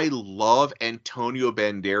 I love Antonio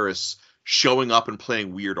Banderas showing up and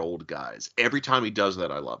playing weird old guys. Every time he does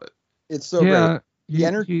that, I love it. It's so great. The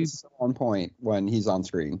energy is on point when he's on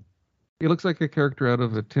screen. He looks like a character out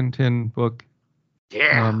of a Tintin book.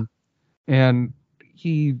 Yeah. And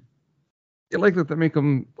I like that they make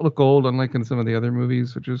him look old, unlike in some of the other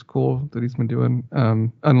movies, which is cool that he's been doing.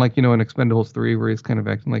 Unlike, you know, in Expendables 3, where he's kind of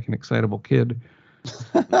acting like an excitable kid.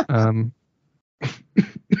 And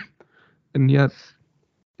yet,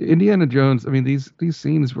 Indiana Jones, I mean, these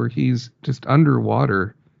scenes where he's just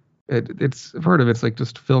underwater, it's part of it's like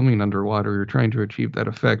just filming underwater. You're trying to achieve that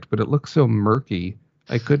effect, but it looks so murky.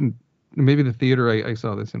 I couldn't. Maybe the theater I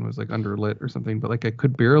saw this in was like underlit or something, but like I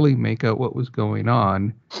could barely make out what was going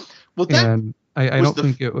on. Well, and I don't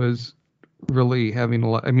think it was really having a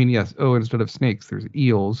lot. I mean, yes. Oh, instead of snakes, there's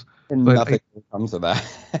eels. And but nothing really comes of that.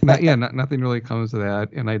 Nothing really comes of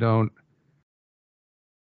that. And I don't.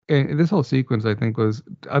 And this whole sequence, I think, was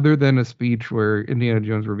other than a speech where Indiana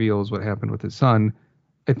Jones reveals what happened with his son.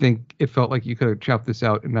 I think it felt like you could have chopped this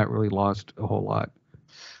out and not really lost a whole lot.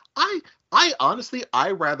 I honestly,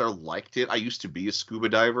 I rather liked it. I used to be a scuba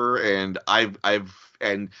diver, and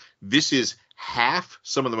and this is half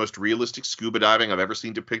some of the most realistic scuba diving I've ever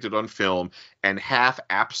seen depicted on film, and half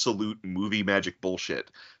absolute movie magic bullshit.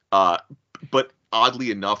 But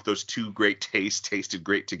oddly enough, those two great tastes tasted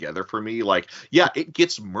great together for me. Like, yeah, it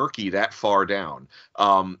gets murky that far down.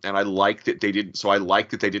 And I like that they didn't. So I like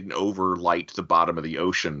that they didn't overlight the bottom of the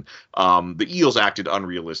ocean. The eels acted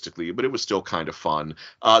unrealistically, but it was still kind of fun.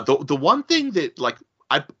 The one thing that, like,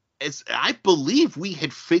 I believe we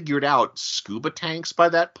had figured out scuba tanks by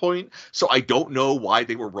that point, so I don't know why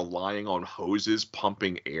they were relying on hoses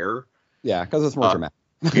pumping air. Yeah, because it's more dramatic.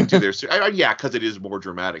 Into their yeah, because it is more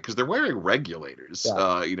dramatic, because they're wearing regulators.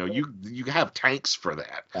 Yeah. You know, you have tanks for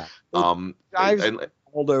that. Yeah.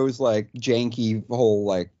 All those like janky whole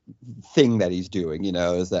like thing that he's doing, you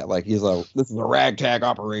know, is that like this is a ragtag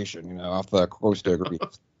operation, you know, off the coast of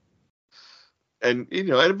Greece. And, you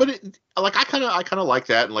know, but it, like I kind of like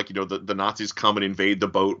that, and like, you know, the Nazis come and invade the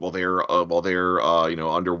boat while they're you know,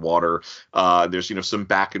 underwater. There's, you know, some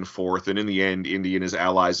back and forth, and in the end, Indy and his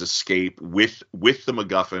allies escape with the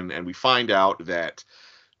MacGuffin, and we find out that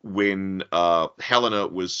when Helena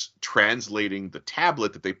was translating the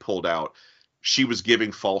tablet that they pulled out, she was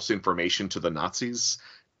giving false information to the Nazis.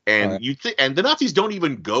 And and the Nazis don't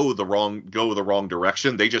even go the wrong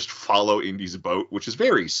direction. They just follow Indy's boat, which is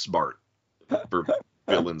very smart for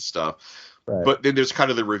villain stuff. Right. But then there's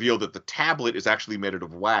kind of the reveal that the tablet is actually made out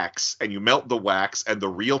of wax, and you melt the wax, and the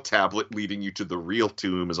real tablet leading you to the real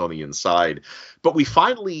tomb is on the inside. But we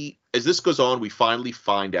finally, as this goes on, we finally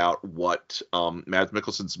find out what Mads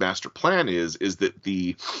Mikkelsen's master plan is that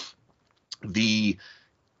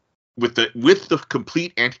with the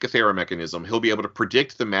complete Antikythera mechanism, he'll be able to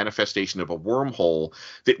predict the manifestation of a wormhole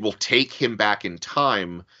that will take him back in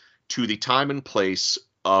time to the time and place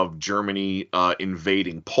of Germany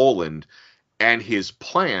invading Poland. And his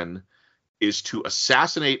plan is to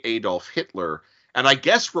assassinate Adolf Hitler and I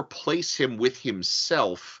guess replace him with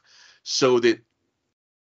himself, so that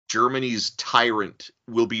Germany's tyrant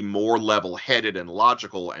will be more level-headed and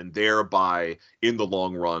logical, and thereby, in the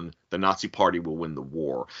long run, the Nazi Party will win the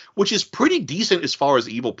war, which is pretty decent as far as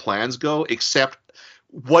evil plans go, except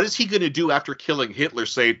what is he going to do after killing Hitler?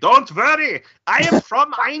 Say, don't worry, I am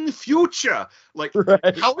from ein future. Like,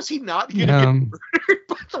 right. How is he not going to get murdered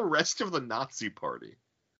by the rest of the Nazi Party?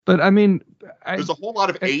 But I mean, there's a whole lot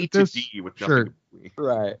of A to D with nothing. Sure.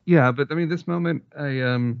 Right. Yeah, but I mean, this moment,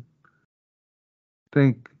 I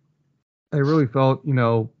think I really felt,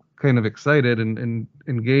 kind of excited and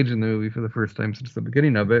engaged in the movie for the first time since the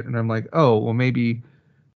beginning of it. And I'm like, oh, well, maybe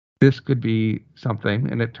this could be something.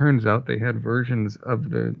 And it turns out they had versions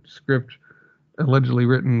of the script allegedly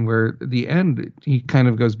written where at the end, he kind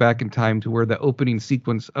of goes back in time to where the opening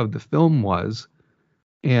sequence of the film was.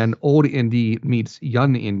 And old Indy meets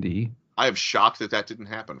young Indy. I am shocked that didn't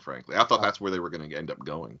happen, frankly. I thought that's where they were going to end up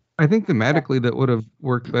going. I think thematically that would have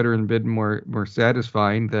worked better and been more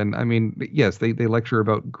satisfying than, I mean, yes, they lecture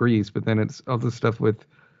about Greece, but then it's all the stuff with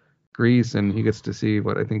Greece, and he gets to see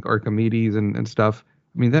what I think Archimedes and stuff.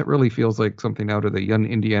 I mean, that really feels like something out of the Young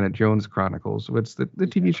Indiana Jones Chronicles, which the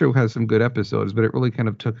TV show has some good episodes, but it really kind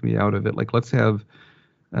of took me out of it. Like, let's have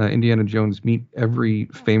Indiana Jones meet every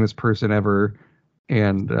famous person ever,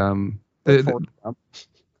 and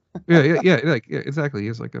yeah, exactly.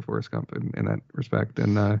 He's like a Forrest Gump in that respect,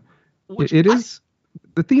 and it is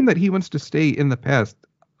the theme that he wants to stay in the past.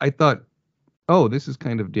 I thought, oh, this is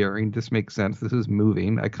kind of daring. This makes sense. This is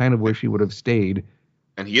moving. I kind of wish he would have stayed.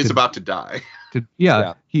 And he is about to die.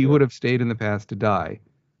 He would have stayed in the past to die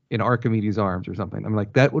in Archimedes' arms or something. I'm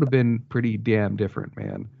like, that would have been pretty damn different,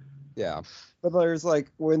 man. Yeah, but there's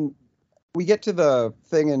like when we get to the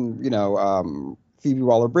thing, and Phoebe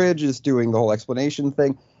Waller-Bridge is doing the whole explanation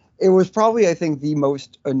thing. It was probably, I think, the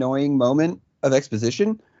most annoying moment of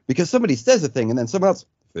exposition, because somebody says a thing and then someone else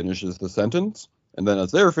finishes the sentence, and then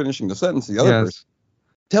as they're finishing the sentence, the other person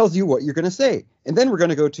tells you what you're going to say. And then we're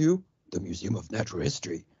going to go to the Museum of Natural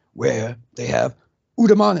History, where they have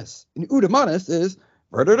Eudaimonis. And Eudaimonis is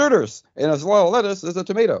verterators, and as well lettuce is a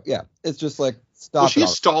tomato. Yeah, it's just like, stop. Well,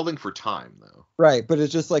 she's stalling for time, though. Right, but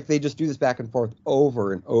it's just like they just do this back and forth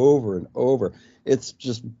over and over and over. It's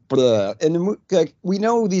just blah. And like, we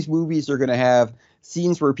know these movies are going to have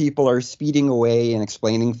scenes where people are speeding away and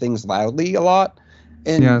explaining things loudly a lot.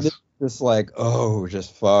 And this just like, oh,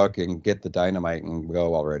 just fucking get the dynamite and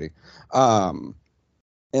go already. And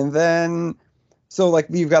then, so like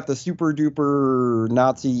we've got the super duper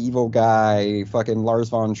Nazi evil guy, fucking Lars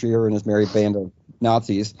von Trier and his merry band of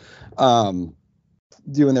Nazis,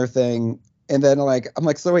 doing their thing. And then, like, I'm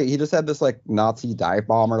like, so wait, he just had this, like, Nazi dive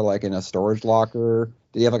bomber, like, in a storage locker.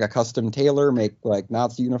 Did he have, like, a custom tailor make, like,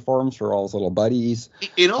 Nazi uniforms for all his little buddies?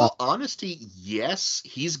 In all honesty, yes.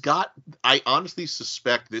 I honestly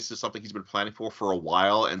suspect this is something he's been planning for a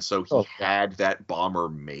while, and so he had that bomber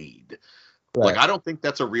made. Right. Like, I don't think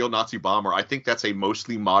that's a real Nazi bomber. I think that's a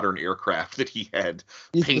mostly modern aircraft that he had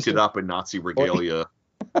painted up in Nazi regalia.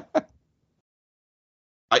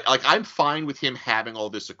 I'm fine with him having all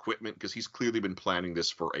this equipment because he's clearly been planning this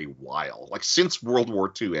for a while, like since World War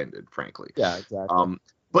II ended, frankly. Yeah, exactly.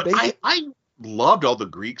 But I loved all the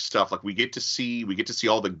Greek stuff. Like we get to see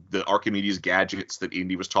all the Archimedes gadgets that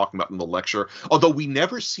Indy was talking about in the lecture. Although we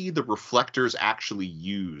never see the reflectors actually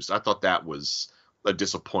used. I thought that was a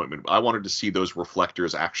disappointment. I wanted to see those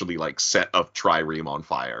reflectors actually like set a trireme on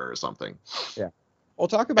fire or something. Yeah. We'll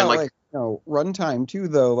talk about runtime too,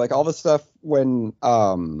 though. Like all the stuff when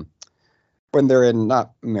they're in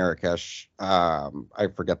not Marrakesh, I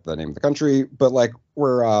forget the name of the country, but like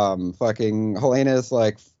where fucking Helena's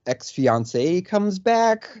like ex-fiance comes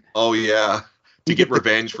back. Oh yeah, to get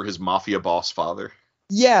revenge for his mafia boss father.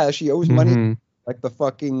 Yeah, she owes money like the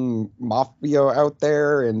fucking mafia out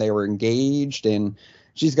there, and they were engaged, and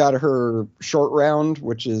she's got her short round,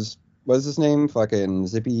 which is what's his name? Fucking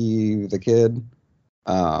Zippy the Kid.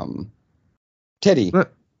 Teddy.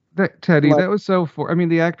 Teddy, that was so I mean,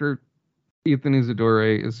 the actor Ethan Isidore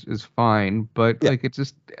is fine, but like it's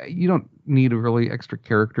just you don't need a really extra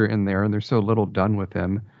character in there, and there's so little done with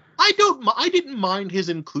him. I didn't mind his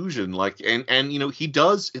inclusion, like and he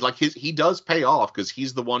does he does pay off because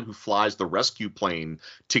he's the one who flies the rescue plane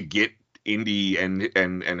to get Indy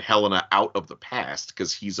and Helena out of the past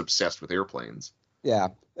because he's obsessed with airplanes. Yeah.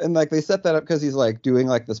 And like they set that up because he's like doing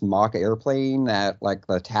like this mock airplane at like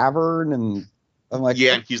the tavern, and I'm like,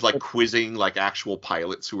 yeah, and he's like quizzing like actual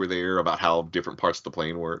pilots who were there about how different parts of the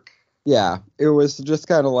plane work. Yeah, it was just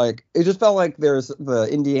kind of like, it just felt like there's the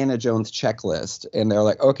Indiana Jones checklist, and they're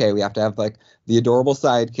like, okay, we have to have like the adorable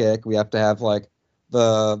sidekick, we have to have like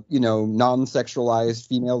the, non-sexualized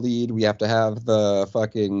female lead. We have to have the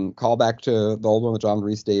fucking callback to the old one with John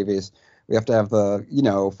Rhys Davies. We have to have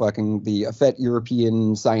the, fucking the effete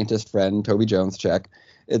European scientist friend, Toby Jones check.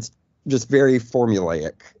 It's just very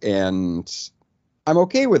formulaic, and I'm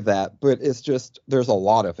okay with that, but it's just, there's a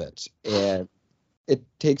lot of it, and it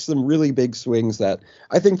takes some really big swings that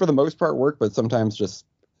I think for the most part work, but sometimes just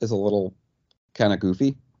is a little kind of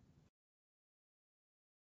goofy.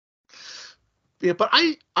 Yeah, but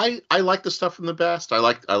I like the stuff from the past. I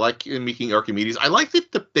like making Archimedes. I like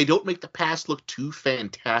that they don't make the past look too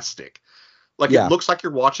fantastic. Like, it looks like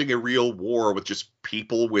you're watching a real war with just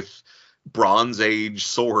people with Bronze Age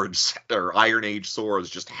swords or Iron Age swords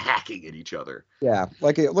just hacking at each other. Yeah,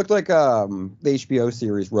 like it looked like the HBO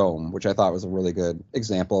series Rome, which I thought was a really good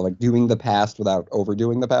example of like doing the past without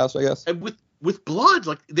overdoing the past, I guess. And with blood,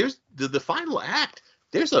 like there's the final act.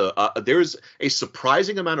 There's a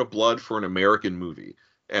surprising amount of blood for an American movie,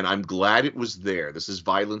 and I'm glad it was there. This is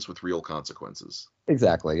violence with real consequences.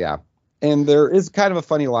 Exactly, yeah. And there is kind of a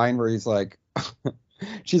funny line where he's like,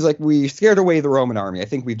 she's like, "We scared away the Roman army. I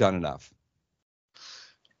think we've done enough."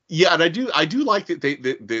 Yeah, and I do like that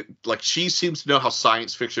they like she seems to know how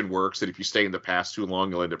science fiction works, that if you stay in the past too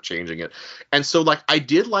long, you'll end up changing it. And so like I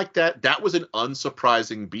did like that. That was an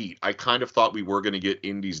unsurprising beat. I kind of thought we were going to get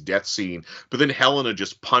Indy's death scene, but then Helena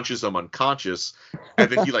just punches him unconscious, and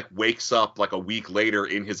then he like wakes up like a week later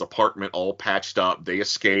in his apartment all patched up. They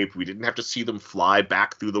escaped. We didn't have to see them fly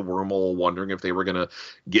back through the wormhole wondering if they were going to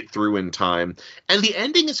get through in time. And the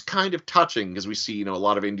ending is kind of touching because we see, a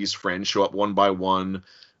lot of Indy's friends show up one by one.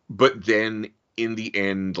 But then in the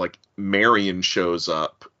end, like Marion shows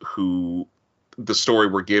up, who the story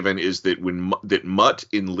we're given is that that Mutt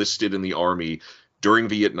enlisted in the army during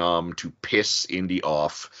Vietnam to piss Indy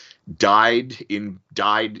off, died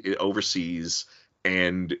overseas,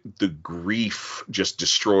 and the grief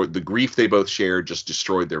they both shared just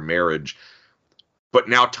destroyed their marriage. But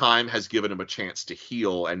now time has given them a chance to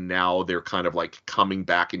heal, and now they're kind of like coming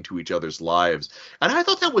back into each other's lives. And I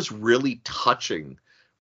thought that was really touching,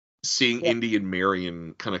 seeing Indy and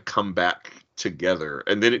Marion kind of come back together.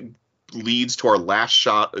 And then it leads to our last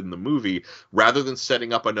shot in the movie. Rather than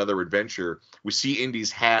setting up another adventure, we see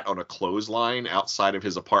Indy's hat on a clothesline outside of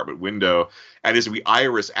his apartment window. And as we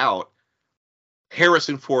iris out,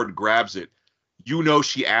 Harrison Ford grabs it.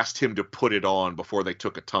 She asked him to put it on before they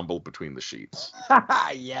took a tumble between the sheets.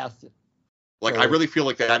 Yes. Like, I really feel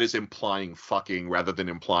like that is implying fucking rather than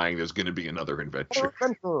implying there's going to be another adventure.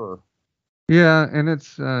 Yeah, and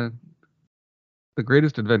it's the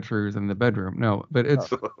greatest adventure is in the bedroom. No, but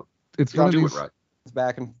it's one of these. It's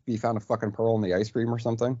back and he found a fucking pearl in the ice cream or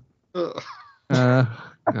something. God.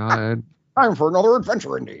 Time for another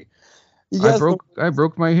adventure, Indy. I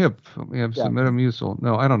broke my hip. We have some Metamucil.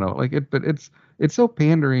 No, I don't know. Like it, but it's so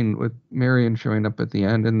pandering with Marion showing up at the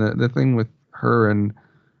end, and the thing with her and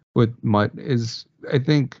with Mutt is, I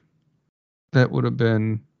think that would have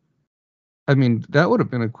been. I mean, that would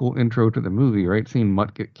have been a cool intro to the movie, right? Seeing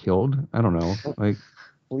Mutt get killed. I don't know, like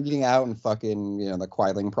bleeding out in fucking, the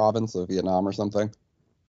Quai Linh province of Vietnam or something.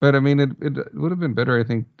 But I mean, it would have been better, I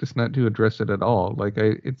think, just not to address it at all. Like,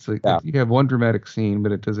 it's like you have one dramatic scene,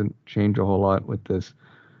 but it doesn't change a whole lot with this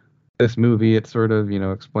movie. It sort of,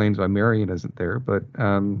 explains why Marion isn't there. But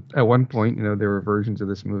at one point, there were versions of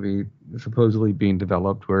this movie supposedly being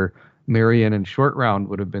developed where Marion and Short Round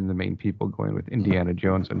would have been the main people going with Indiana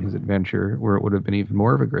Jones on his adventure, where it would have been even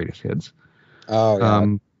more of a greatest hits. Oh,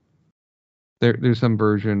 yeah. There's some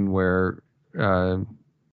version where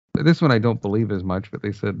this one I don't believe as much, but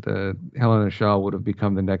they said Helena Shaw would have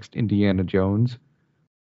become the next Indiana Jones.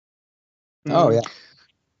 Oh, yeah.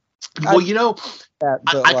 Well,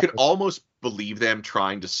 I could almost believe them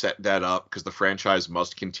trying to set that up because the franchise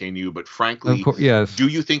must continue. But frankly, yes. Do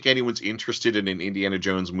you think anyone's interested in an Indiana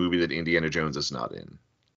Jones movie that Indiana Jones is not in?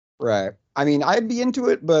 Right. I mean, I'd be into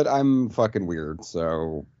it, but I'm fucking weird.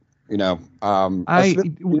 So, we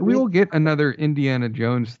will get another Indiana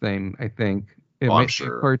Jones thing, I think. It might be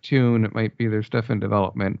a cartoon. It might be their stuff in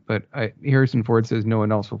development. But Harrison Ford says no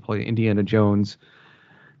one else will play Indiana Jones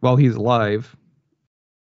while he's alive.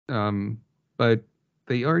 But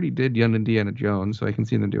they already did Young Indiana Jones, so I can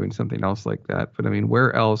see them doing something else like that. But I mean,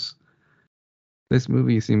 where else? This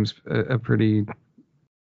movie seems a pretty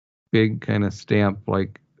big kind of stamp,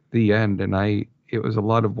 like the end. And it was a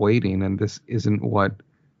lot of waiting, and this isn't what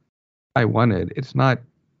I wanted. It's not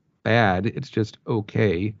bad. It's just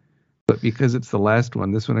okay. But because it's the last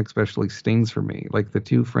one, this one especially stings for me. Like the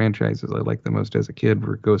two franchises I liked the most as a kid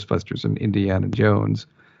were Ghostbusters and Indiana Jones.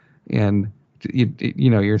 And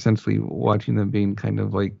you're essentially watching them being kind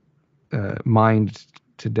of like mined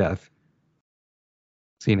to death.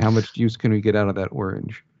 Seeing how much juice can we get out of that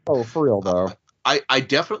orange. Oh, for real though. I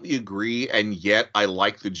definitely agree, and yet I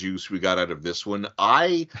like the juice we got out of this one.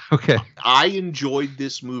 I enjoyed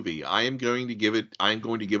this movie. I'm going to give it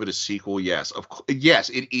a sequel. Yes, yes,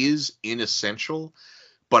 it is inessential,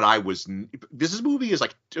 but this movie is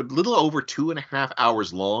like a little over 2.5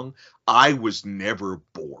 hours long. I was never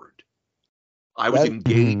bored. I was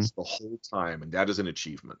engaged the whole time, and that is an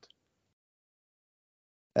achievement.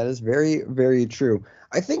 That is very, very true.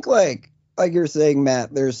 I think like you're saying,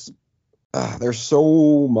 Matt, there's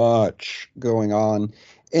so much going on,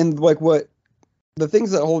 and like what the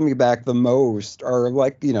things that hold me back the most are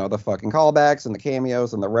like, you know, the fucking callbacks and the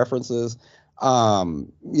cameos and the references. You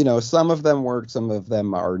know, some of them work, some of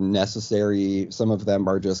them are necessary, some of them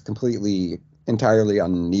are just entirely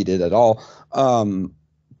unneeded at all.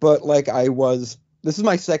 But like this is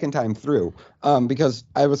my second time through, because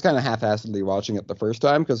I was kind of half-assedly watching it the first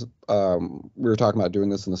time because we were talking about doing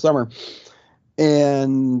this in the summer.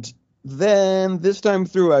 And then this time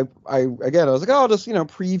through, I was like, oh, I'll just, you know,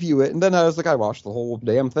 preview it. And then I was like, I watched the whole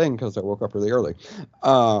damn thing because I woke up really early.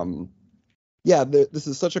 Yeah, this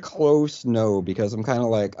is such a close no because I'm kind of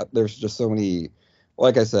like, there's just so many,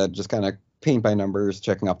 like I said, just kind of paint by numbers,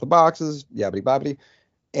 checking off the boxes, yabbity bobbity.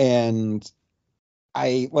 And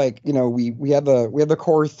I like, you know, we had the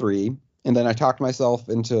core three, and then I talked myself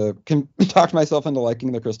into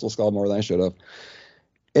liking the Crystal Skull more than I should have.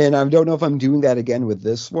 And I don't know if I'm doing that again with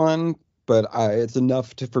this one, but it's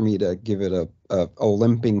enough for me to give it a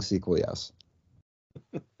limping sequel, yes.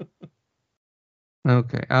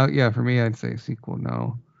 Okay. Yeah, for me, I'd say sequel,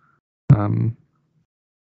 no.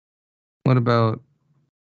 What about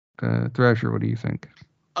Thrasher? What do you think?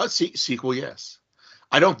 Sequel, yes.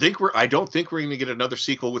 I don't think we're going to get another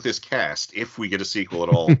sequel with this cast, if we get a sequel at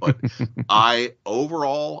all. But I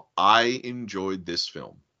enjoyed this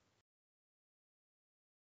film.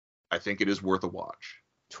 I think it is worth a watch.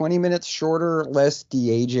 20 minutes shorter, less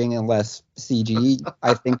de-aging, and less CG.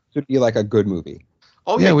 I think it should be like a good movie.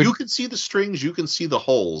 Oh yeah, you can see the strings, you can see the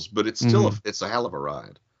holes, but it's still it's a hell of a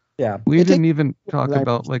ride. Yeah, we didn't even talk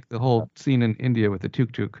about like the whole scene in India with the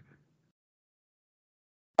tuk-tuk.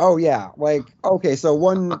 Oh yeah, like okay, so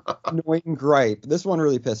one annoying gripe. This one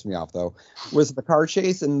really pissed me off though. Was the car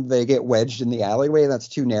chase and they get wedged in the alleyway and that's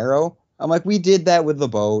too narrow. I'm like, we did that with the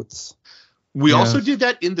boats. We also did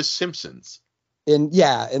that in The Simpsons. And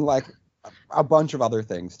like a bunch of other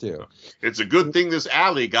things too. It's a good thing this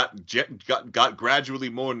alley got gradually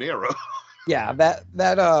more narrow. Yeah,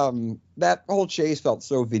 that whole chase felt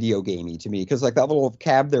so video gamey to me because like that little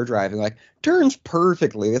cab they're driving like turns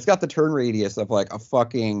perfectly. It's got the turn radius of like a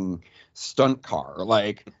fucking stunt car.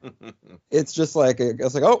 Like it's just like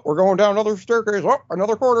it's like, oh, we're going down another staircase. Oh,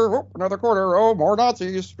 another quarter. Oh, another quarter. Oh, more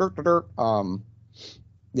Nazis.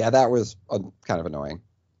 Yeah, that was kind of annoying.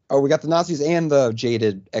 Oh, we got the Nazis and the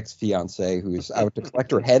jaded ex-fiance who's out to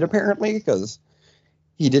collect her head apparently because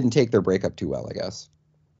he didn't take their breakup too well, I guess.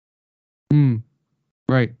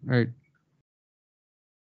 Right.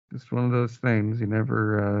 Just one of those things. You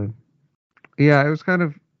never. I was kind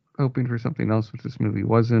of hoping for something else, which this movie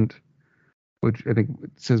wasn't. Which I think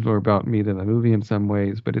says more about me than the movie in some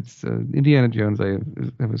ways. But it's Indiana Jones. I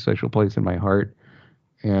have a special place in my heart,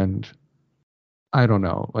 and I don't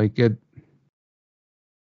know. Like it.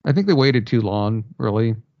 I think they waited too long,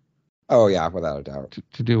 really. Oh yeah, without a doubt.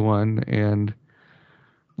 To do one, and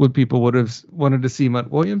would people would have wanted to see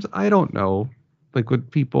Mutt Williams? I don't know. Like,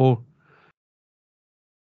 would people?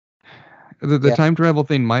 The time travel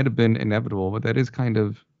thing might have been inevitable, but that is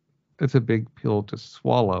it's a big pill to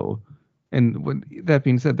swallow. And that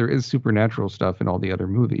being said, there is supernatural stuff in all the other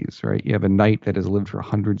movies, right? You have a knight that has lived for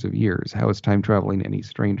hundreds of years. How is time traveling any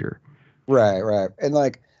stranger? Right. And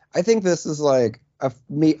like, I think this is like a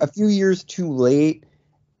few years too late.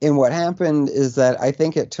 And what happened is that I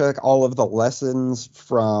think it took all of the lessons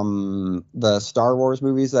from the Star Wars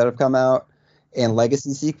movies that have come out and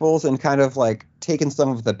legacy sequels and kind of like taken some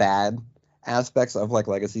of the bad aspects of like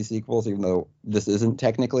legacy sequels, even though this isn't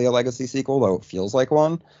technically a legacy sequel, though it feels like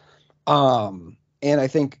one. And I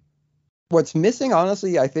think what's missing,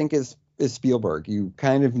 honestly, I think is Spielberg. You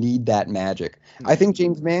kind of need that magic. I think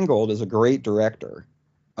James Mangold is a great director.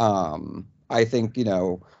 I think,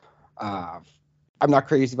 I'm not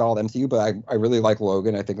crazy about all the MCU, but I really like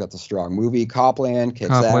Logan. I think that's a strong movie. Copland,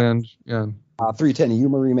 kicks ass. Yeah. 310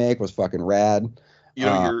 Yuma remake was fucking rad.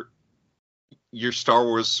 Your Star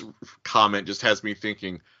Wars comment just has me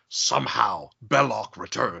thinking, somehow Belloc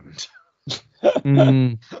returned.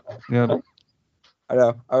 Yeah. I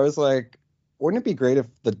know. I was like, wouldn't it be great if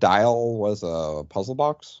the dial was a puzzle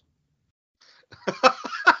box?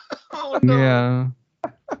 Oh, no. Yeah.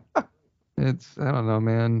 It's, I don't know,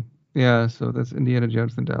 man. Yeah, so that's Indiana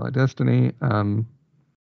Jones and Dial of Destiny.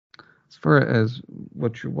 As far as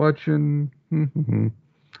what you're watching,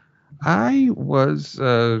 I was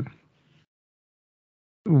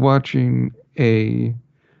watching a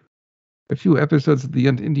few episodes of the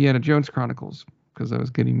Indiana Jones Chronicles because I was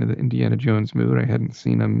getting to the Indiana Jones mood. I hadn't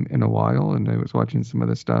seen them in a while, and I was watching some of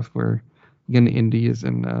the stuff where, again, Indy is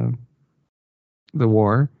in the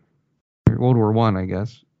war, or World War One, I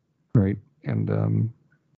guess, right? And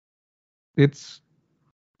it's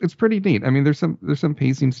pretty neat. I mean, there's some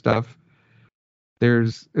pacing stuff.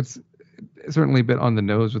 It's certainly a bit on the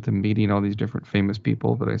nose with him meeting all these different famous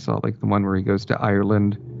people, but I saw like the one where he goes to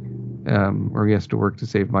Ireland, where he has to work to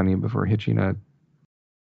save money before hitching a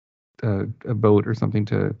boat or something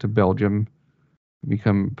to Belgium,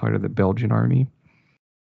 become part of the Belgian army.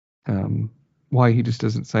 Why he just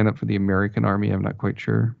doesn't sign up for the American army, I'm not quite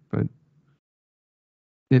sure, but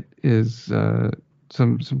it is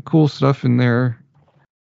some cool stuff in there.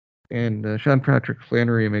 And Sean Patrick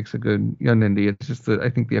Flannery makes a good young Indy. It's just that I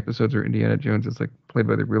think the episodes where Indiana Jones is like played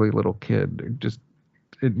by the really little kid.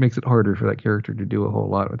 It makes it harder for that character to do a whole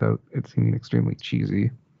lot without it seeming extremely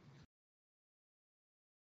cheesy.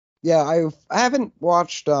 Yeah, I haven't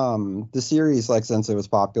watched the series like since it was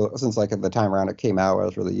popular, since like at the time around it came out. I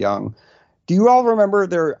was really young. Do you all remember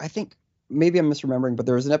there? I think maybe I'm misremembering, but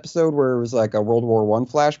there was an episode where it was like a World War I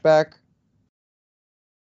flashback.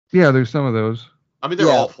 Yeah, there's some of those. I mean,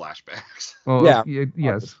 they're all flashbacks. Well, yeah.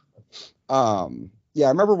 Yes. Yeah, I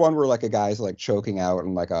remember one where like a guy's like choking out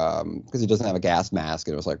and like because he doesn't have a gas mask,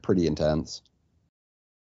 and it was like pretty intense.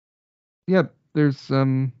 Yeah, there's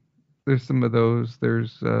some of those.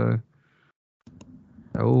 There's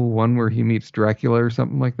one where he meets Dracula or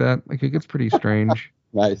something like that. Like it gets pretty strange.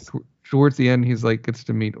 Nice. Towards the end, he's like gets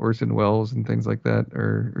to meet Orson Welles and things like that,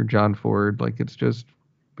 or John Ford. Like it's just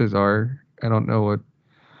bizarre. I don't know what.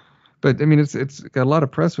 But I mean, it's got a lot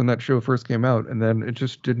of press when that show first came out, and then it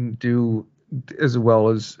just didn't do as well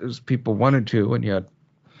as people wanted to. And yet,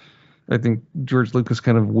 I think George Lucas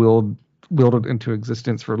kind of willed it into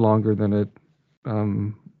existence for longer than it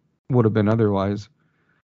would have been otherwise.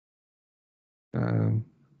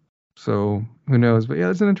 So who knows? But yeah,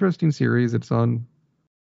 it's an interesting series. It's on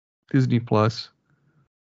Disney Plus.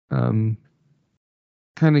 Kind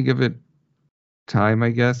of give it time, I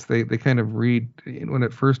guess. They kind of when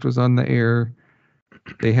it first was on the air,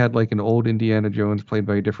 they had like an old Indiana Jones played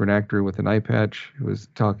by a different actor with an eye patch who was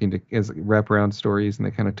talking to as wraparound stories, and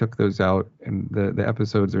they kind of took those out, and the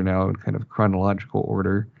episodes are now in kind of chronological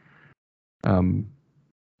order.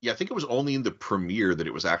 Yeah, I think it was only in the premiere that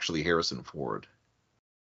it was actually Harrison Ford.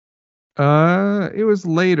 It was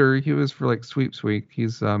later. He was for like Sweeps Week.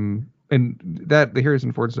 He's and that the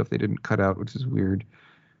Harrison Ford stuff they didn't cut out, which is weird.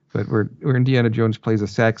 But where Indiana Jones plays a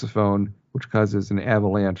saxophone, which causes an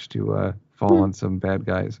avalanche to fall on some bad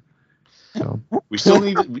guys. So we still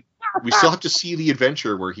have to see the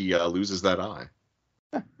adventure where he loses that eye.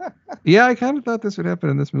 Yeah, I kind of thought this would happen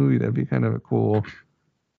in this movie. That'd be kind of cool.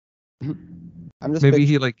 Maybe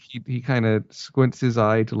he kind of squints his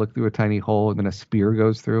eye to look through a tiny hole, and then a spear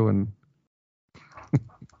goes through, and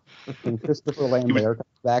Christopher Lambert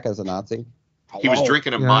comes back as a Nazi. He was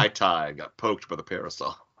drinking a Mai Tai and got poked by the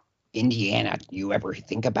parasol. Indiana, do you ever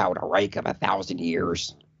think about a Reich of 1,000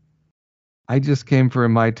 years? I just came for a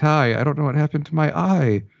Mai Tai. I don't know what happened to my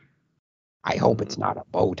eye. I hope it's not a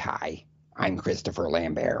bow tie. I'm Christopher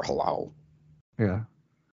Lambert. Hello. Yeah.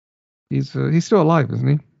 He's still alive, isn't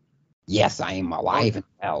he? Yes, I am alive and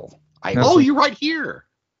well. You're right here.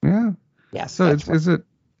 Yeah. Yes. So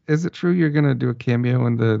is it true you're gonna do a cameo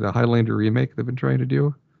in the Highlander remake they've been trying to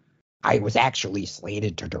do? I was actually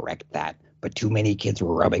slated to direct that, but too many kids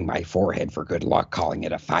were rubbing my forehead for good luck, calling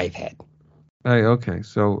it a 5-head. Okay,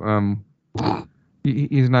 so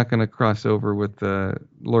he's not going to cross over with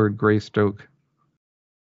Lord Greystoke.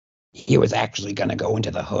 He was actually going to go into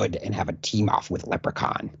the hood and have a team off with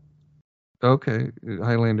Leprechaun. Okay,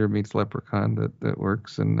 Highlander meets Leprechaun. That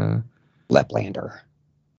works. And Leplander.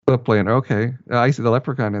 Okay, I see. The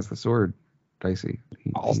Leprechaun has the sword. I see.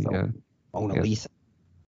 Mona Lisa.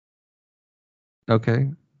 Okay,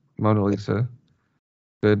 Mona Lisa.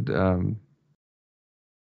 Good. Da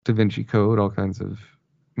Vinci Code. All kinds of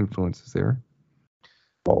influences there.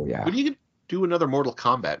 Oh yeah. When are you gonna do another Mortal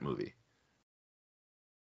Kombat movie?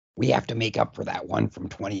 We have to make up for that one from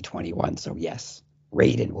 2021. So yes,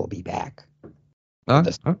 Raiden will be back.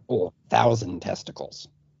 1,000 testicles.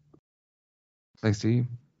 I see.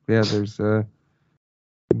 Yeah, there's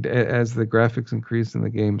as the graphics increase in the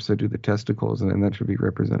game, so do the testicles, and that should be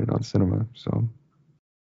represented on cinema. So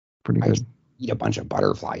pretty good. Eat a bunch of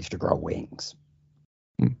butterflies to grow wings.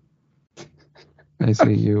 I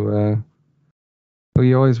see you. Well,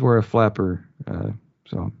 you always wear a flapper,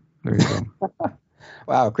 so there you go.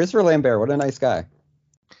 Wow, Christopher Lambert, what a nice guy.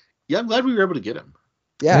 Yeah, I'm glad we were able to get him.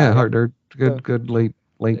 Yeah, hard, good late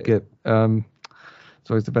get. It's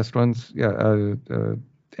always the best ones. Yeah,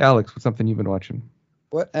 Alex, what's something you've been watching?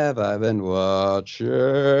 What have I been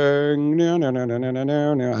watching? No.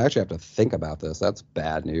 I actually have to think about this. That's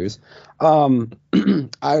bad news.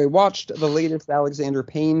 I watched the latest Alexander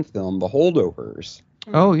Payne film, The Holdovers.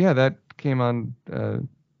 Oh, yeah, that came on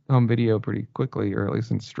home video pretty quickly, or at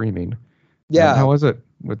least in streaming. Yeah. How was it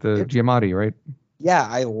with the Giamatti, right? Yeah,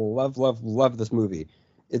 I love this movie.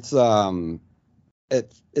 It's it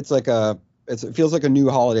feels like a new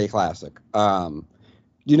holiday classic. Do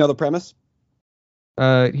you know the premise?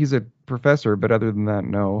 He's a professor, but other than that,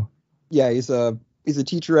 no. Yeah, he's a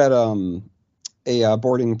teacher at a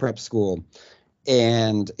boarding prep school,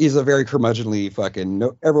 and he's a very curmudgeonly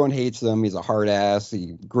everyone hates him. He's a hard ass.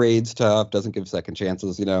 He grades tough, doesn't give second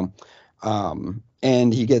chances,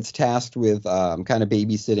 and he gets tasked with kind of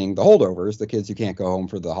babysitting the holdovers, the kids who can't go home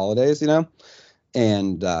for the holidays,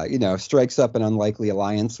 and strikes up an unlikely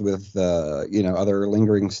alliance with other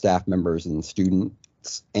lingering staff members and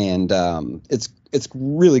students. And it's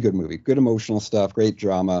really good movie, good emotional stuff, great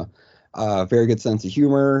drama, very good sense of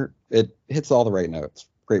humor. It hits all the right notes.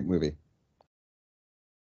 Great movie.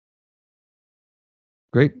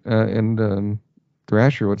 Great. And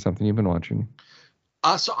Thrasher, what's something you've been watching?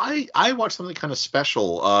 So I watched something kind of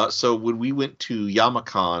special. So when we went to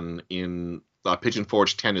Yamacon in Pigeon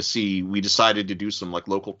Forge, Tennessee, we decided to do some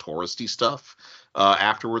local touristy stuff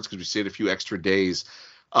afterwards because we stayed a few extra days.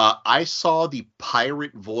 I saw the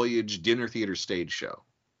Pirate Voyage dinner theater stage show.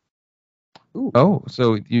 Ooh. Oh,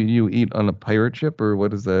 so you eat on a pirate ship, or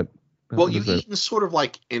what is that? Well, you eat in sort of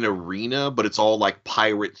like an arena, but it's all like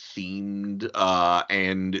pirate themed,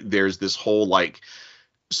 and there's this whole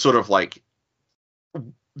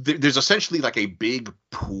there's essentially like a big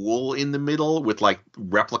pool in the middle with like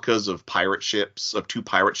replicas of two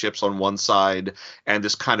pirate ships on one side, and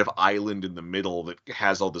this kind of island in the middle that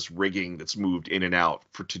has all this rigging that's moved in and out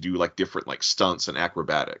to do like different like stunts and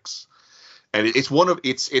acrobatics. And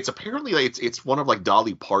it's apparently it's one of like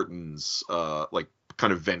Dolly Parton's like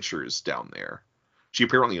kind of ventures down there. She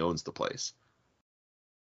apparently owns the place.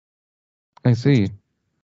 I see.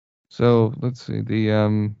 So let's see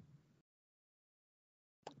Did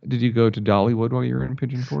you go to Dollywood while you were in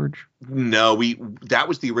Pigeon Forge? No, that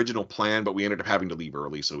was the original plan, but we ended up having to leave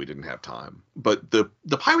early, so we didn't have time. But the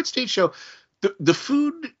Pirate Stage show, the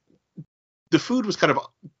food was kind of,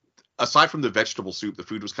 aside from the vegetable soup, the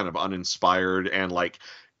food was kind of uninspired, and like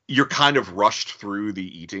you're kind of rushed through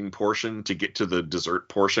the eating portion to get to the dessert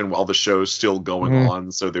portion while the show's still going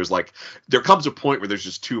on. So there comes a point where there's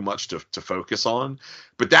just too much to focus on.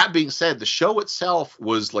 But that being said, the show itself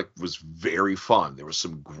was very fun. There was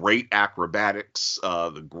some great acrobatics,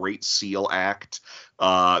 the great seal act.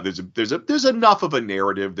 There's enough of a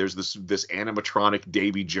narrative. There's this animatronic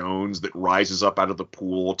Davy Jones that rises up out of the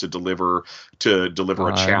pool to deliver a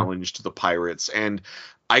challenge to the pirates. And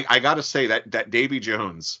I gotta say that Davy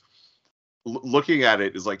Jones, looking at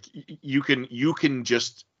it, is like you can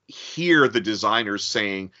just hear the designers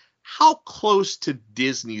saying, how close to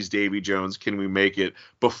Disney's Davy Jones can we make it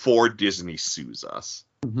before Disney sues us?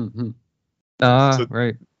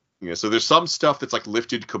 Right. Yeah, so there's some stuff that's like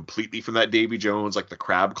lifted completely from that Davy Jones, like the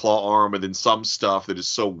crab claw arm, and then some stuff that is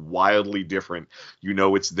so wildly different,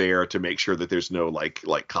 it's there to make sure that there's no like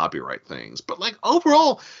copyright things. But like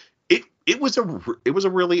overall, it was a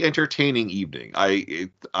really entertaining evening. I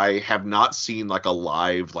have not seen like a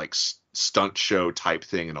live like stunt show type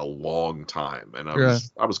thing in a long time, and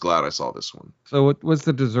I was glad I saw this one. So what was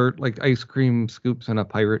the dessert, like ice cream scoops on a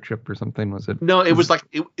pirate ship or something? Was it? No, it was like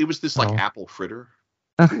it was this like apple fritter.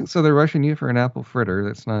 So they're rushing you for an apple fritter.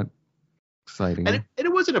 That's not exciting. And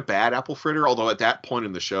it wasn't a bad apple fritter, although at that point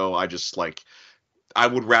in the show, I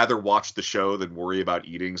would rather watch the show than worry about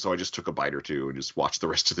eating, so I just took a bite or two and just watched the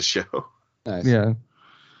rest of the show. Nice. Yeah.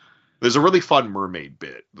 There's a really fun mermaid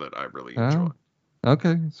bit that I really enjoyed.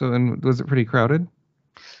 Okay. So then was it pretty crowded?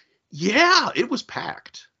 Yeah, it was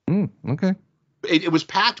packed. Okay. It was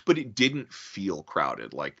packed, but it didn't feel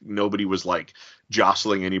crowded. Like nobody was like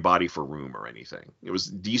jostling anybody for room or anything. It was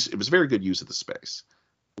decent. It was very good use of the space.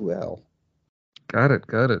 Well. Got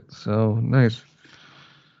it. So nice.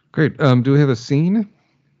 Great. Do we have a scene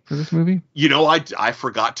for this movie? I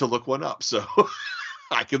forgot to look one up, so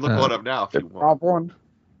I can look one up now if you want. One.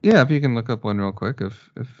 Yeah, if you can look up one real quick.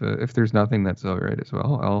 If there's nothing, that's all right as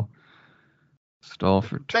well. I'll stall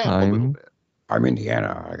for time. A little bit. I'm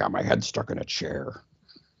Indiana. I got my head stuck in a chair.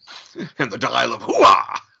 And the dial of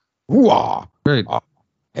hoo-ah! Hoo-ah! Right.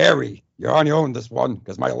 Harry, you're on your own this one,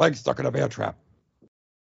 because my leg's stuck in a bear trap.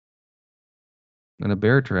 In a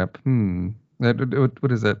bear trap.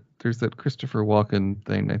 What is that? There's that Christopher Walken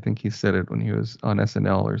thing. I think he said it when he was on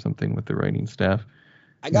SNL or something with the writing staff.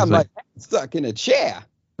 I got my head stuck in a chair.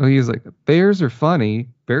 Oh, he's like, bears are funny.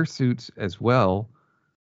 Bear suits as well.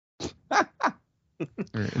 In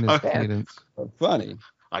his cadence. Funny.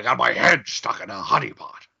 I got my head stuck in a honey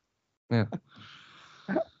pot. Yeah.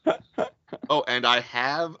 Oh, and I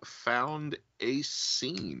have found a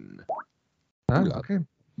scene. Okay.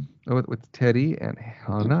 Oh, with Teddy and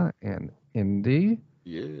Hannah and Indy.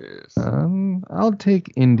 Yes. I'll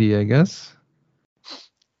take Indy, I guess.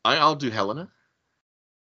 I'll do Helena.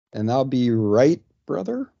 And I'll be right,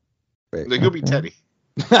 brother. Wait, they could be Teddy.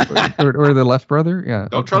 or the left brother. Yeah.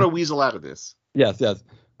 Don't try to weasel out of this. Yes.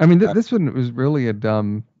 I mean, this one was really a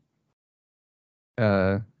dumb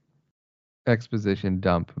exposition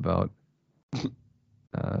dump about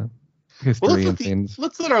history and things.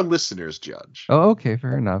 Let's let our listeners judge. Oh, okay,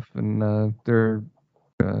 fair enough. And they're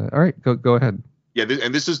all right. Go ahead. Yeah,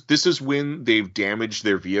 this is when they've damaged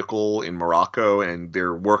their vehicle in Morocco and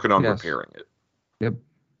they're working on repairing it. Yep.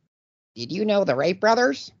 Did you know the Wright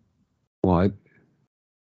brothers? What?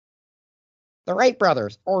 The Wright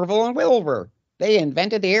brothers, Orville and Wilbur. They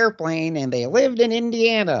invented the airplane and they lived in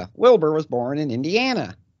Indiana. Wilbur was born in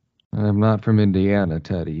Indiana. I'm not from Indiana,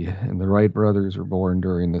 Teddy, and the Wright brothers were born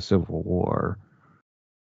during the Civil War.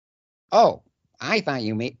 Oh, I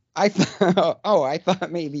thought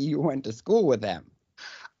maybe you went to school with them.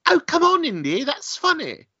 Oh, come on, Indy, that's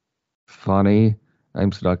funny. Funny?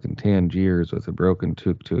 I'm stuck in Tangiers with a broken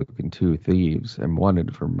tuk-tuk and 2 thieves. I'm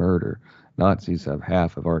wanted for murder. Nazis have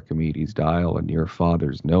half of Archimedes' dial and your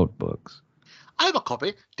father's notebooks. I have a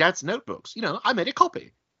copy. Dad's notebooks. I made a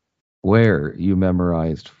copy. Where? You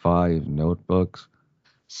memorized 5 notebooks?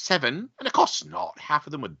 7, and of course not. Half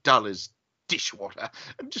of them were dull as dishwater.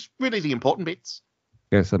 Just really the important bits.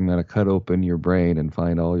 Guess I'm gonna cut open your brain and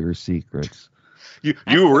find all your secrets.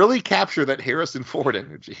 You really capture that Harrison Ford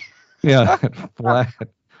energy. Yeah, flat.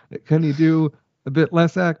 Can you do a bit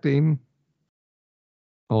less acting?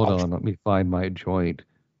 Hold on, let me find my joint.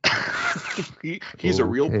 He's a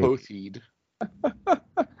real potheed.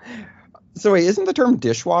 So wait, isn't the term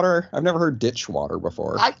dishwater? I've never heard ditchwater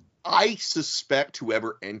before. I suspect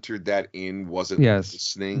whoever entered that in wasn't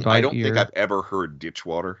listening. I don't think I've ever heard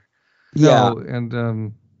ditchwater. No,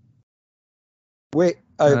 and wait,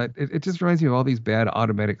 it just reminds me of all these bad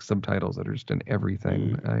automatic subtitles that are just in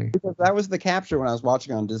everything. Because that was the capture when I was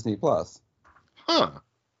watching on Disney Plus. Huh.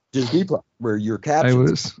 Disney Plus, where your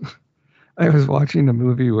captions. I was watching a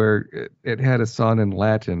movie where it had a song in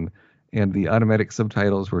Latin, and the automatic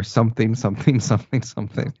subtitles were something.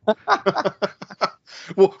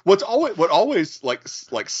 Well, what always like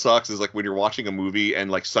sucks is like when you're watching a movie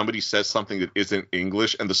and like somebody says something that isn't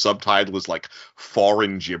English and the subtitle is like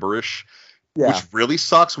foreign gibberish, which really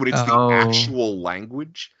sucks when it's the actual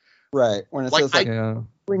language. Right, when it says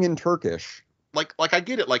bring in Turkish. Like I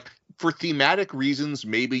get it. Like for thematic reasons,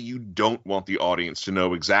 maybe you don't want the audience to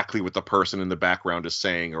know exactly what the person in the background is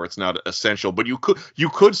saying, or it's not essential. But you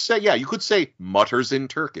could say mutters in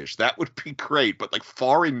Turkish. That would be great. But like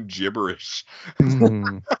foreign gibberish,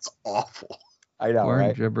 that's awful. I know, foreign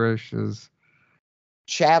right? Gibberish is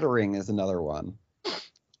chattering is another one.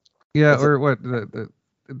 Yeah, or what the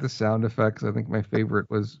sound effects. I think my favorite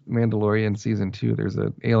was Mandalorian season 2. There's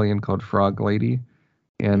an alien called Frog Lady.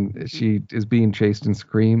 And she is being chased and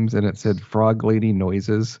screams, and it said "Frog Lady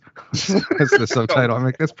Noises" as the subtitle. I'm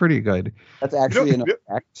like, that's pretty good. That's actually an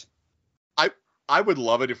effect. I would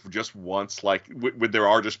love it if just once, like, when there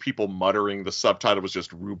are just people muttering, the subtitle was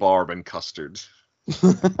just rhubarb and custard.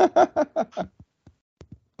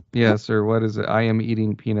 Yes, or what is it? I am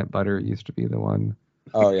eating peanut butter used to be the one.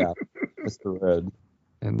 Oh yeah, Mr. Red.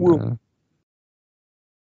 And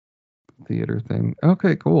theater thing.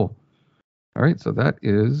 Okay, cool. All right, so that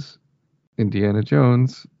is Indiana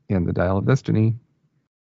Jones and the Dial of Destiny.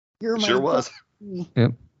 Sure was.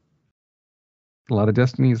 Yep. A lot of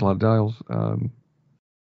destinies, a lot of dials.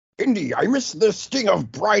 Indy, I miss the sting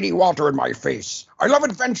of briny water in my face. I love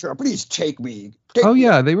adventure. Please take me.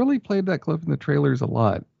 Yeah, they really played that clip in the trailers a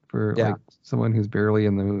lot for like someone who's barely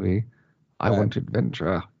in the movie. I want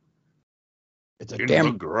adventure. It's a in damn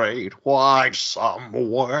the great white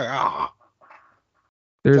somewhere.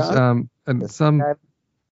 There's on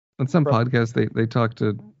some podcasts they talked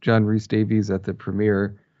to John Rhys Davies at the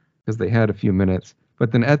premiere because they had a few minutes,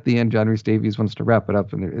 but then at the end John Rhys Davies wants to wrap it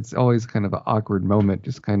up, and it's always kind of an awkward moment,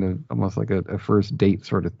 just kind of almost like a first date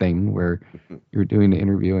sort of thing where you're doing an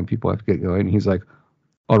interview and people have to get going. And he's like,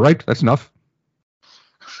 "All right, that's enough."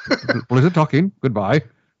 Pleasure talking. Goodbye.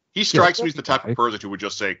 He strikes me as the type of person who would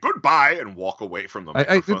just say goodbye and walk away from the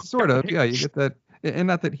microphone. It's sort of, yeah, you get that. And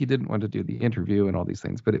not that he didn't want to do the interview and all these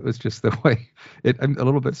things, but it was just the way I'm a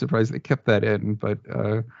little bit surprised they kept that in, but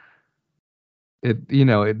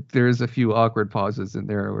there's a few awkward pauses in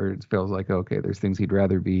there where it feels like, okay, there's things he'd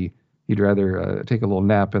rather take a little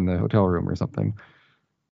nap in the hotel room or something.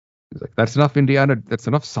 He's like, that's enough, Indiana. That's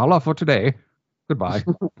enough Sala for today. Goodbye.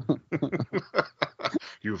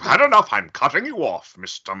 You've had enough. I'm cutting you off,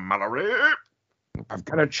 Mr. Mallory. I've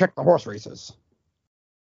got to check the horse races.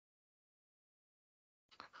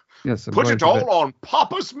 Yes. Put it all on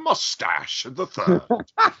Papa's mustache the third.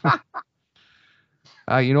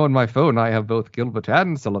 In my phone, I have both Gilbert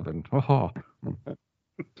and Sullivan. Oh.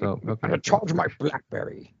 So, okay. I'm going to charge my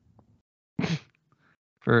BlackBerry.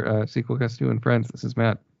 For Sequel Cast 2 and Friends, this is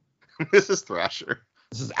Matt. This is Thrasher.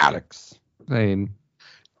 This is Alex. Zane.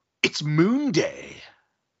 It's Moon Day.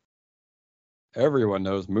 Everyone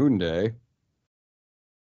knows Moon Day.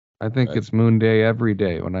 I think it's Moon Day every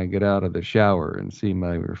day when I get out of the shower and see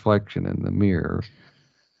my reflection in the mirror.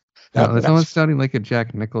 That's almost sounding like a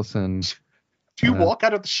Jack Nicholson. Do you walk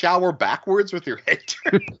out of the shower backwards with your head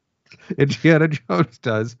turned? Indiana Jones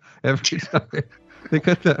does every time. They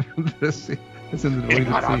got that from the scene. It's in the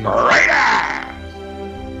deleted scene. Great